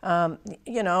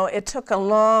 It took a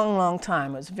long, long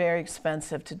time. It was very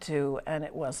expensive to do, and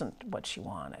it wasn't what she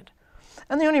wanted.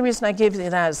 And the only reason I gave you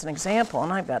that as an example,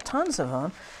 and I've got tons of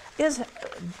them, is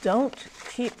don't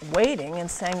keep waiting and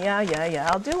saying, yeah,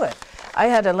 I'll do it. I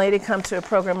had a lady come to a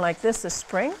program like this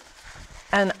spring,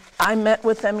 and I met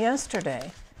with them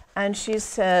yesterday, and she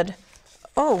said,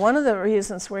 oh, one of the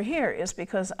reasons we're here is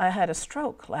because I had a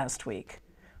stroke last week.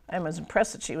 I was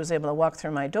impressed that she was able to walk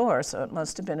through my door, so it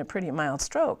must have been a pretty mild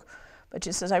stroke. But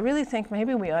she says, I really think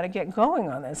maybe we ought to get going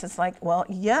on this. It's like, well,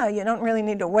 yeah, you don't really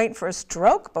need to wait for a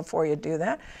stroke before you do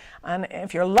that. And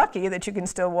if you're lucky that you can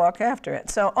still walk after it.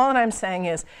 So all that I'm saying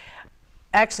is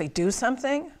actually do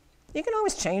something. You can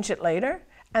always change it later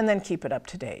and then keep it up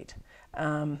to date.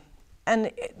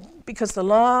 Because the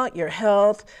law, your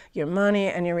health, your money,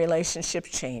 and your relationships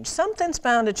change. Something's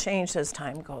bound to change as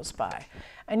time goes by.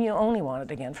 And you only want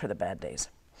it again for the bad days.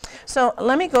 So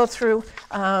let me go through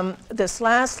this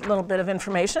last little bit of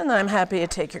information, and then I'm happy to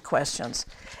take your questions.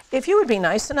 If you would be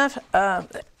nice enough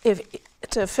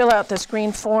to fill out this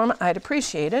green form, I'd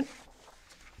appreciate it.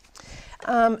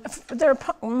 There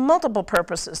are multiple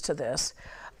purposes to this.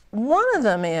 One of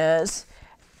them is,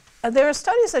 there are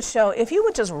studies that show if you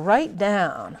would just write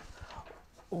down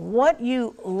what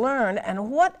you learned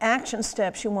and what action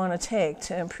steps you want to take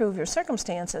to improve your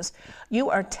circumstances, you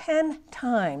are 10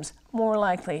 times more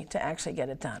likely to actually get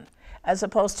it done. As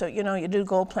opposed to, you do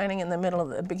goal planning in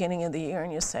the beginning of the year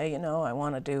and you say, I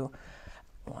want to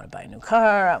buy a new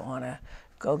car, I want to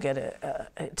go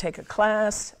take a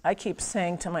class. I keep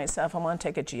saying to myself, I want to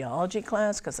take a geology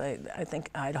class because I think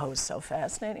Idaho is so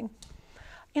fascinating.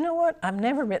 You know what? I've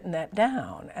never written that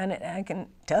down, and I can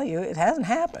tell you it hasn't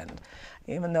happened,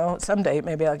 even though someday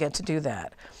maybe I'll get to do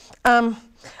that.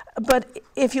 But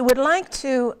if you would like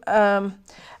to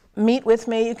meet with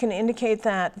me, you can indicate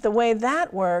that. The way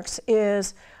that works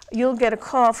is you'll get a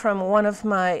call from one of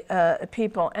my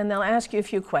people, and they'll ask you a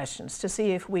few questions to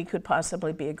see if we could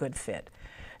possibly be a good fit.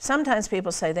 Sometimes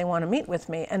people say they want to meet with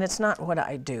me, and it's not what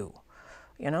I do.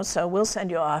 So we'll send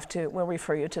you off we'll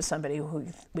refer you to somebody who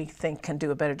we think can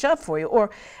do a better job for you.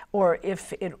 Or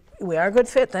if we are a good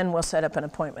fit, then we'll set up an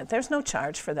appointment. There's no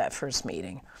charge for that first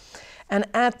meeting. And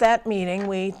at that meeting,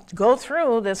 we go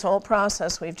through this whole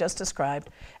process we've just described,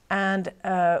 and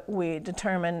we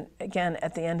determine, again,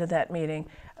 at the end of that meeting,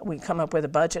 we come up with a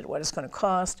budget, what it's going to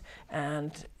cost,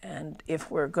 and if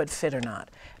we're a good fit or not.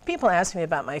 People ask me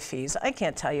about my fees. I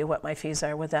can't tell you what my fees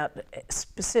are without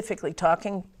specifically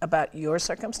talking about your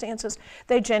circumstances.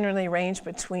 They generally range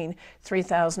between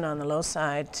 $3,000 on the low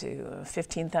side to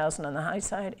 $15,000 on the high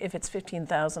side. If it's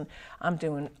 $15,000, I'm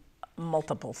doing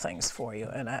multiple things for you.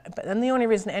 And the only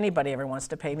reason anybody ever wants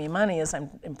to pay me money is I'm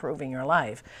improving your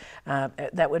life.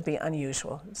 That would be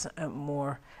unusual. It's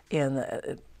more in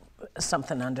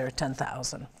something under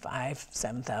 10,000, 5,000,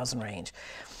 7,000 range.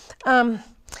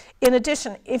 In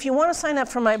addition, if you want to sign up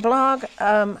for my blog,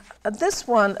 this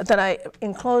one that I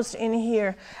enclosed in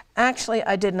here, actually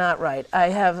I did not write. I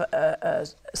have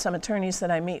some attorneys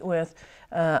that I meet with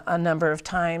a number of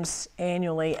times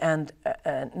annually and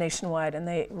nationwide, and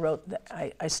they wrote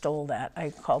that I stole that.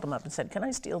 I called them up and said, can I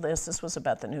steal this? This was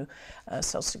about the new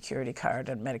Social Security card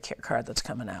and Medicare card that's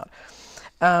coming out.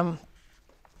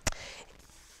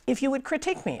 If you would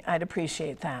critique me, I'd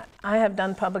appreciate that. I have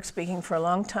done public speaking for a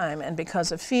long time, and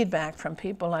because of feedback from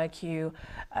people like you,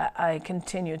 I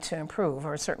continue to improve,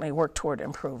 or certainly work toward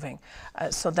improving.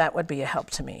 So that would be a help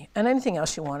to me. And anything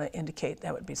else you want to indicate,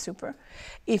 that would be super.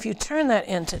 If you turn that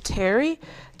into Terry,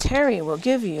 Terry will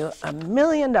give you $1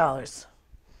 million.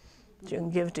 You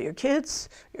can give it to your kids,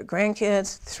 your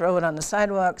grandkids, throw it on the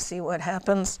sidewalk, see what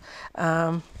happens.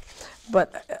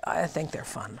 But I think they're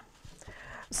fun.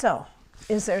 So,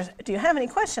 do you have any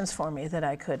questions for me that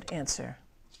I could answer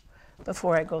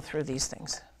before I go through these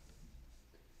things?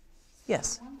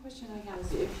 Yes. One question I have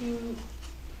is, if you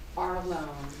are alone,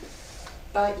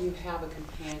 but you have a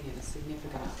companion, a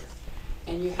significant other,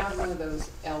 and you have one of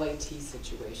those LAT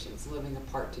situations, living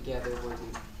apart together where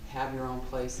you have your own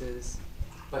places,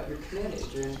 but you're committed,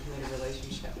 you're in a committed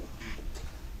relationship.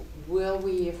 Will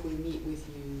we, if we meet with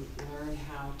you, learn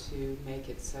how to make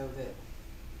it so that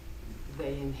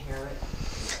they inherit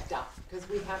stuff? Because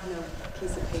we have no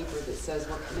piece of paper that says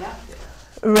we're connected.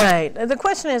 Right. The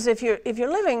question is, if you're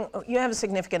living, you have a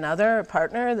significant other, a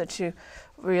partner that you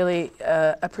really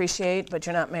appreciate, but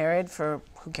you're not married for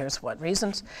who cares what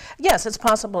reasons. Yes, it's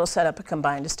possible to set up a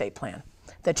combined estate plan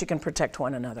that you can protect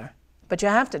one another. But you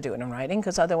have to do it in writing,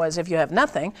 because otherwise, if you have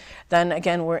nothing, then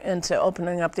again, we're into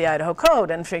opening up the Idaho Code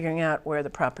and figuring out where the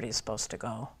property is supposed to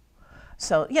go.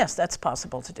 So yes, that's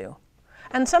possible to do.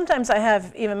 And sometimes I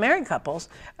have even married couples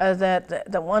that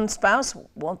the one spouse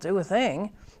won't do a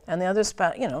thing, and the other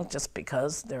spouse, just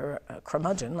because they're a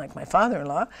curmudgeon, like my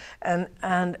father-in-law,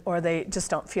 or they just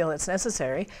don't feel it's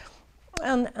necessary,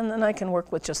 and then I can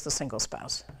work with just the single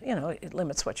spouse. It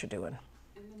limits what you're doing.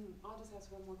 And then I'll just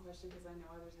ask one more question, because I know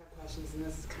others have questions, and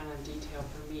this is kind of detailed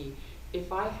for me.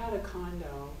 If I had a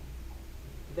condo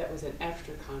that was an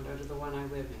extra condo to the one I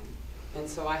live in, and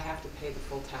so I have to pay the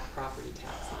full property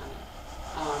tax on it,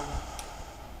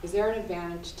 is there an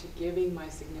advantage to giving my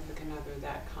significant other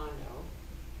that condo?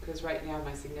 Because right now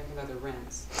my significant other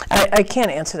rents. I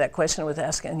can't answer that question with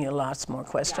asking you lots more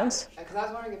questions. Because I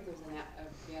was wondering if there's an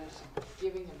advantage to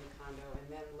giving him the condo,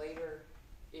 and then later,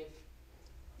 if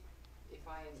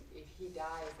he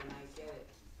dies and I get it,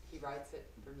 he writes it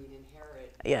for me to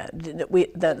inherit.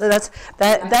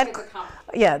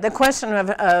 Yeah, the question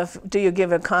of do you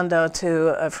give a condo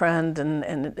to a friend,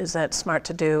 and is that smart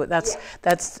to do?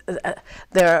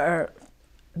 There are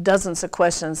dozens of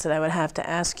questions that I would have to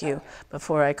ask you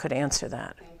before I could answer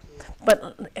that. Thank you.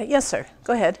 But yes, sir,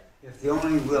 go ahead. If the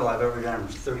only will I've ever done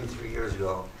was 33 years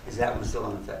ago, is that one still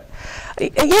in effect?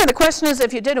 Yeah, the question is,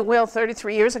 if you did a will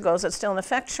 33 years ago, is it still in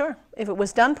effect? Sure. If it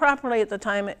was done properly at that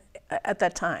time,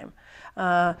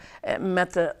 it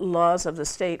met the laws of the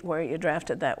state where you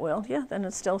drafted that will, yeah, then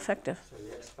it's still effective. So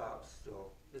the ex-spouse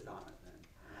still is on it then?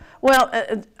 Well,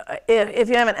 if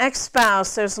you have an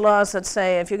ex-spouse, there's laws that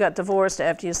say if you got divorced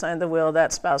after you signed the will,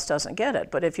 that spouse doesn't get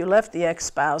it. But if you left the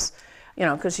ex-spouse,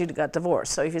 because you got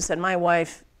divorced. So if you said, my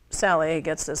wife, Sally,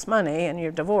 gets this money, and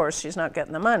you're divorced, she's not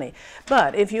getting the money.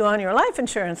 But if you, on your life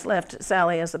insurance, left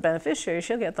Sally as the beneficiary,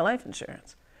 she'll get the life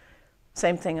insurance.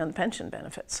 Same thing on the pension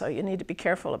benefits. So you need to be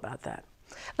careful about that.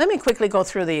 Let me quickly go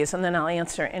through these, and then I'll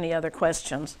answer any other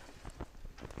questions.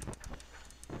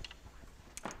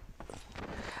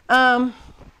 Healthcare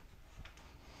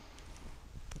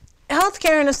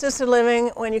and assisted living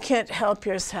when you can't help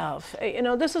yourself.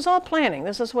 This is all planning.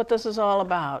 This is what this is all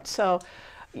about. So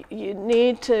you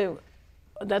need to,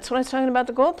 that's what I was talking about,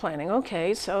 the goal planning.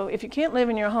 Okay, so if you can't live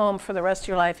in your home for the rest of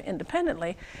your life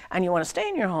independently, and you want to stay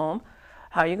in your home,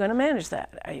 how are you going to manage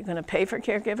that? Are you going to pay for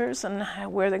caregivers, and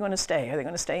where are they going to stay? Are they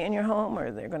going to stay in your home, or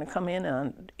are they going to come in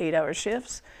on 8-hour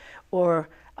shifts? Or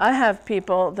I have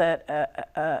people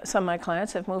that, some of my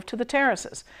clients have moved to the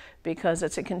terraces because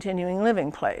it's a continuing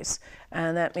living place.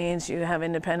 And that means you have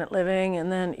independent living, and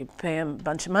then you pay them a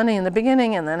bunch of money in the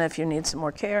beginning, and then if you need some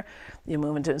more care, you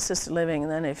move into assisted living,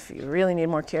 and then if you really need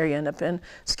more care, you end up in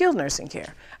skilled nursing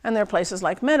care. And there are places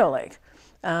like Meadow Lake.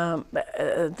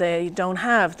 They don't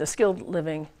have the skilled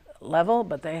living level,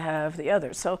 but they have the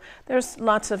others. So there's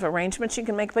lots of arrangements you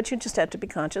can make, but you just have to be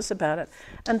conscious about it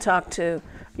and talk to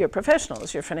your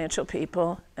professionals, your financial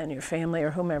people, and your family, or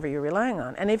whomever you're relying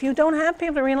on. And if you don't have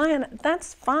people to rely on,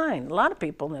 that's fine. A lot of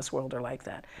people in this world are like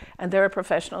that. And there are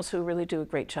professionals who really do a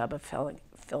great job of fill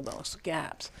those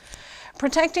gaps.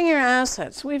 Protecting your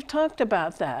assets, we've talked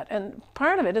about that, and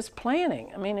part of it is planning.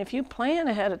 I mean, if you plan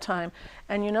ahead of time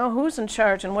and you know who's in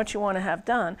charge and what you want to have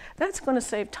done, that's going to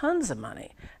save tons of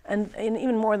money. And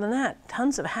even more than that,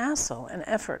 tons of hassle and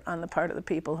effort on the part of the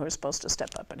people who are supposed to step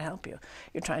up and help you.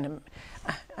 You're trying to,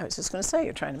 I was just going to say,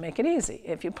 you're trying to make it easy.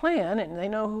 If you plan and they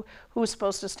know who's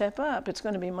supposed to step up, it's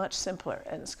going to be much simpler,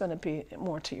 and it's going to be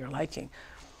more to your liking.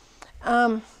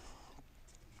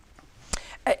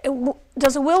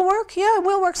 Does a will work? Yeah, a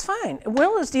will works fine. A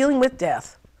will is dealing with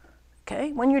death.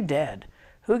 Okay, when you're dead,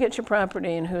 who gets your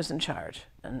property and who's in charge?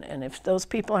 And if those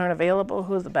people aren't available,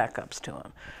 who are the backups to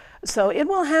them? So it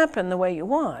will happen the way you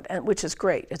want, and which is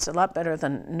great. It's a lot better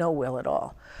than no will at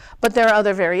all. But there are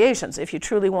other variations. If you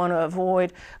truly want to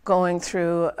avoid going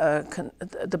through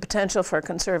the potential for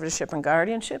conservatorship and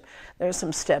guardianship, there are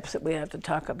some steps that we have to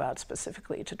talk about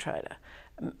specifically to try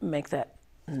to make that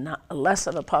less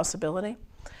of a possibility.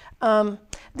 The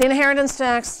inheritance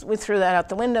tax, we threw that out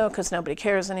the window because nobody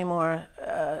cares anymore.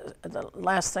 The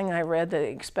last thing I read,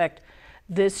 they expect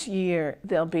this year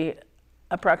there'll be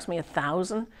approximately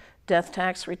 1,000 death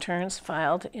tax returns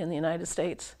filed in the United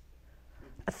States.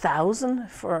 1,000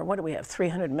 for, what do we have,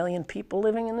 300 million people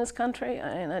living in this country?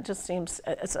 I mean, that just seems,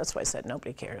 that's why I said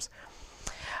nobody cares.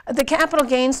 The capital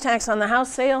gains tax on the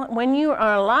house sale, when you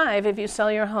are alive, if you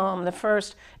sell your home,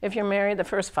 if you're married, the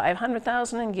first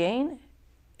 $500,000 in gain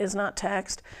is not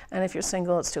taxed, and if you're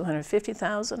single, it's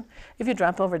 $250,000. If you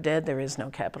drop over dead, there is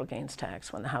no capital gains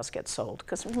tax when the house gets sold,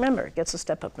 because remember, it gets a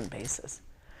step up in basis.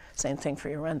 Same thing for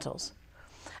your rentals.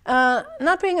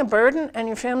 Not being a burden and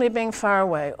your family being far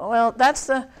away. Well, that's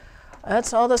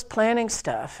all this planning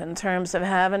stuff in terms of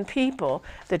having people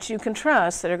that you can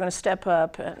trust that are going to step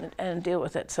up and deal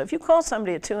with it. So if you call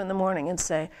somebody at 2 in the morning and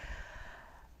say,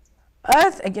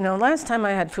 last time I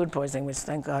had food poisoning, which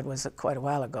thank God was quite a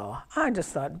while ago, I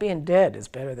just thought being dead is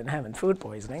better than having food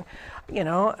poisoning,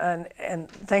 and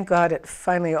thank God it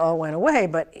finally all went away.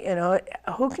 But,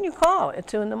 who can you call at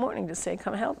 2 in the morning to say,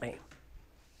 come help me?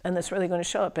 And that's really going to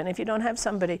show up. And if you don't have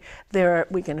somebody there,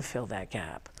 we can fill that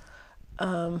gap.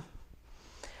 When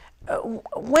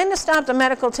to stop the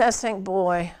medical testing,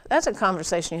 boy, that's a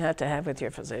conversation you have to have with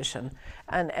your physician.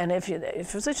 And if the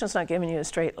physician's not giving you a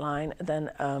straight line,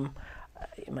 then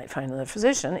you might find another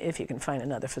physician if you can find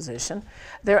another physician.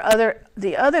 The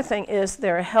other thing is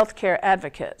there are healthcare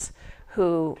advocates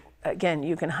who, again,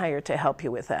 you can hire to help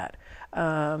you with that.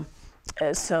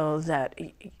 So that,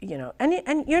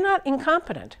 and you're not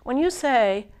incompetent. When you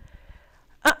say,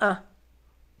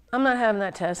 I'm not having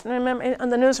that test. And remember, on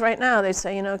the news right now, they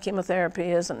say,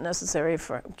 chemotherapy isn't necessary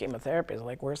for, chemotherapy is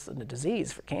like worse than the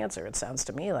disease for cancer. It sounds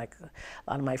to me like a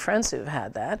lot of my friends who've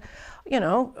had that.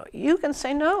 You can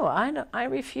say, no, I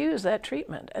refuse that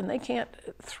treatment. And they can't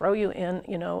throw you in,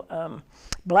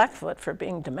 Blackfoot for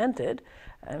being demented.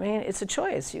 I mean, it's a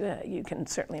choice you can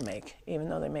certainly make, even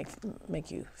though they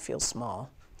make you feel small.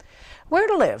 Where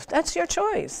to live, that's your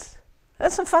choice.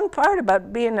 That's the fun part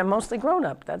about being a mostly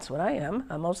grown-up. That's what I am.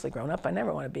 I'm mostly grown-up. I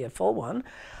never want to be a full one.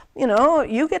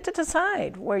 You get to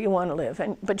decide where you want to live.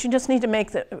 But you just need to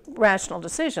make the rational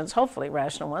decisions, hopefully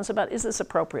rational ones, about is this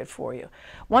appropriate for you.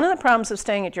 One of the problems of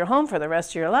staying at your home for the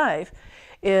rest of your life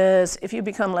is if you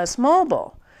become less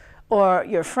mobile, or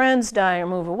your friends die or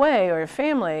move away, or your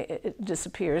family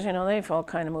disappears, they've all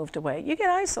kind of moved away, you get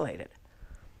isolated.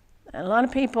 And a lot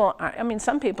of people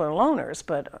some people are loners,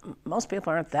 but most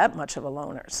people aren't that much of a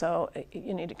loner. So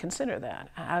you need to consider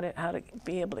that, how to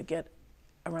be able to get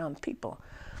around people.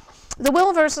 The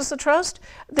will versus the trust,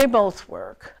 they both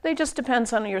work. They just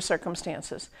depends on your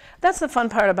circumstances. That's the fun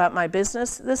part about my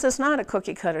business. This is not a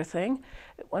cookie cutter thing.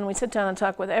 When we sit down and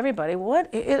talk with everybody,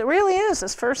 it really is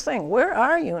this first thing. Where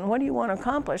are you and what do you want to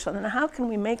accomplish? And then how can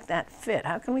we make that fit?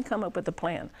 How can we come up with a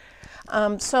plan?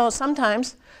 So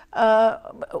sometimes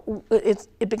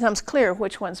it becomes clear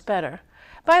which one's better.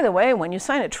 By the way, when you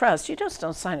sign a trust, you just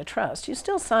don't sign a trust. You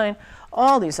still sign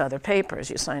all these other papers.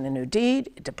 You sign a new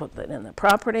deed to put that in the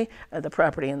property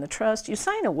in the trust. You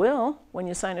sign a will when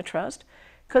you sign a trust,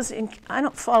 because I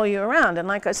don't follow you around. And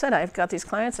like I said, I've got these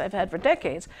clients I've had for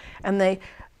decades, and they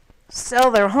sell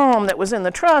their home that was in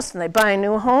the trust, and they buy a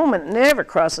new home, and it never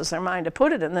crosses their mind to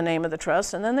put it in the name of the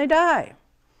trust, and then they die.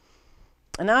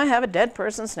 And now I have a dead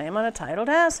person's name on a titled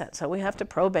asset, so we have to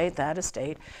probate that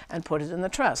estate and put it in the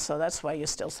trust. So that's why you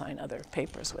still sign other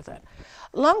papers with that.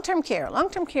 Long-term care.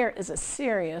 Long-term care is a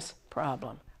serious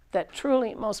problem that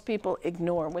truly most people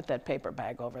ignore with that paper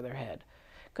bag over their head,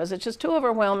 because it's just too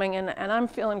overwhelming, and I'm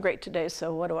feeling great today,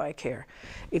 so what do I care?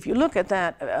 If you look at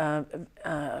that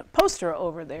poster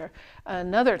over there,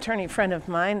 another attorney friend of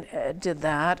mine did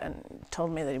that and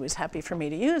told me that he was happy for me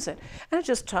to use it, and it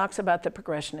just talks about the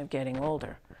progression of getting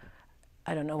older.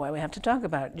 I don't know why we have to talk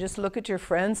about it. Just look at your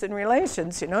friends and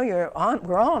relations. We're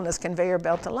all on this conveyor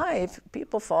belt of life.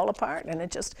 People fall apart, and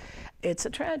it's a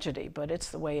tragedy, but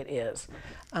it's the way it is.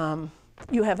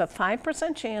 You have a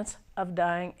 5% chance of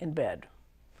dying in bed.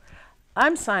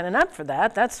 I'm signing up for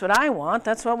that. That's what I want.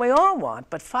 That's what we all want.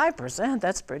 But 5%,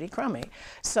 that's pretty crummy.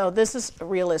 So this is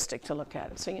realistic to look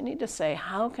at it. So you need to say,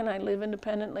 how can I live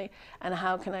independently and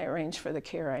how can I arrange for the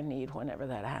care I need whenever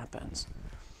that happens?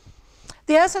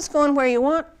 The assets going where you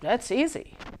want, that's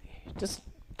easy. Just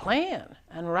plan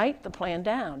and write the plan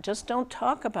down. Just don't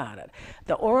talk about it.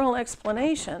 The oral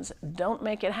explanations don't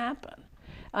make it happen.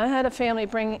 I had a family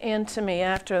bring in to me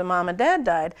after the mom and dad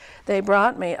died. They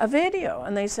brought me a video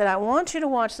and they said, I want you to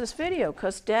watch this video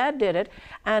because dad did it.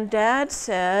 And dad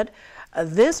said,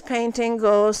 this painting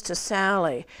goes to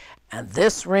Sally and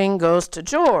this ring goes to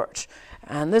George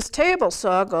and this table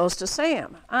saw goes to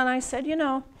Sam. And I said, you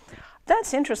know,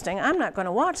 that's interesting. I'm not going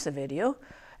to watch the video.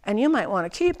 And you might want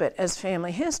to keep it as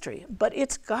family history, but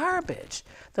it's garbage.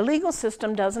 The legal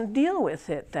system doesn't deal with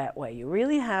it that way. You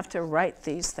really have to write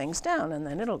these things down, and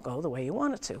then it'll go the way you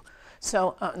want it to.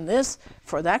 So on this,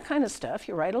 for that kind of stuff,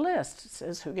 you write a list. It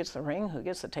says who gets the ring, who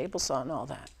gets the table saw, and all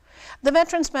that. The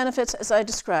veterans' benefits, as I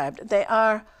described, they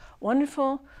are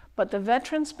wonderful, but the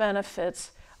veterans'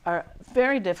 benefits are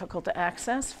very difficult to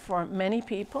access for many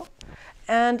people.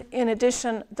 And in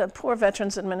addition, the poor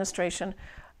Veterans Administration,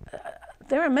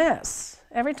 they're a mess.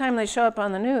 Every time they show up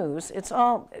on the news, it's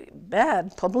all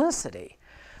bad publicity.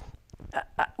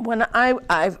 When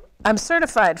I'm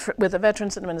certified with the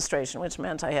Veterans Administration, which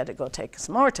meant I had to go take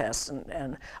some more tests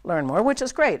and learn more, which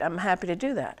is great. I'm happy to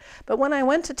do that. But when I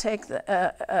went to take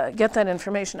get that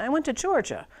information, I went to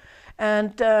Georgia.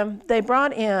 And they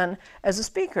brought in, as a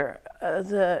speaker,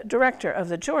 the director of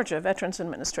the Georgia Veterans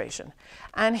Administration.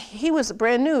 And he was a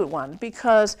brand new one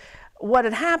because what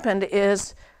had happened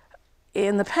is,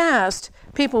 in the past,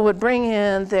 people would bring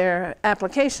in their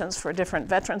applications for different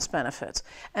veterans benefits,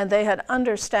 and they had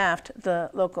understaffed the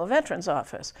local veterans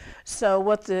office. So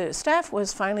what the staff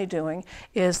was finally doing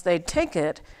is they'd take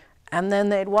it, and then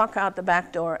they'd walk out the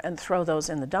back door and throw those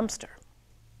in the dumpster,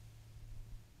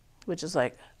 which is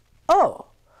like, oh,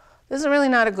 this is really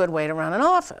not a good way to run an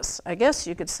office. I guess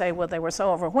you could say, well, they were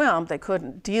so overwhelmed they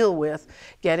couldn't deal with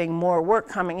getting more work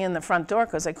coming in the front door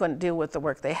because they couldn't deal with the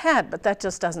work they had, but that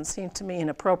just doesn't seem to me an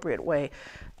appropriate way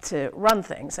to run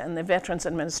things. And the Veterans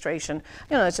Administration,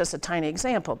 you know, it's just a tiny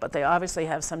example, but they obviously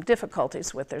have some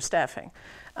difficulties with their staffing.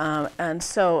 And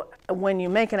so when you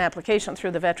make an application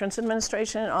through the Veterans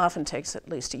Administration, it often takes at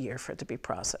least a year for it to be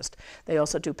processed. They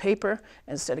also do paper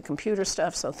instead of computer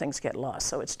stuff, so things get lost.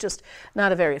 So it's just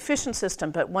not a very efficient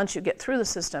system, but once you get through the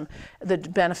system, the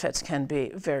benefits can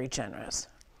be very generous.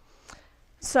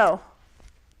 So,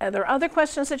 are there other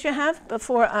questions that you have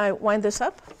before I wind this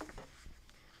up?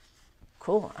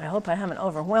 Cool. I hope I haven't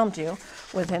overwhelmed you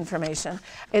with information.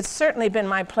 It's certainly been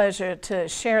my pleasure to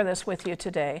share this with you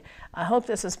today. I hope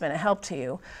this has been a help to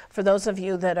you. For those of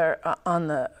you that are on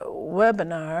the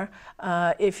webinar,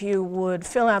 if you would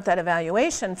fill out that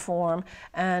evaluation form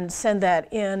and send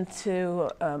that in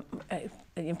to,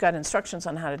 you've got instructions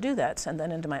on how to do that, send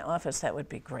that into my office, that would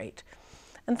be great.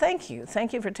 And thank you.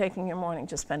 Thank you for taking your morning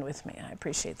to spend with me. I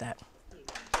appreciate that.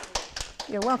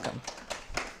 You're welcome.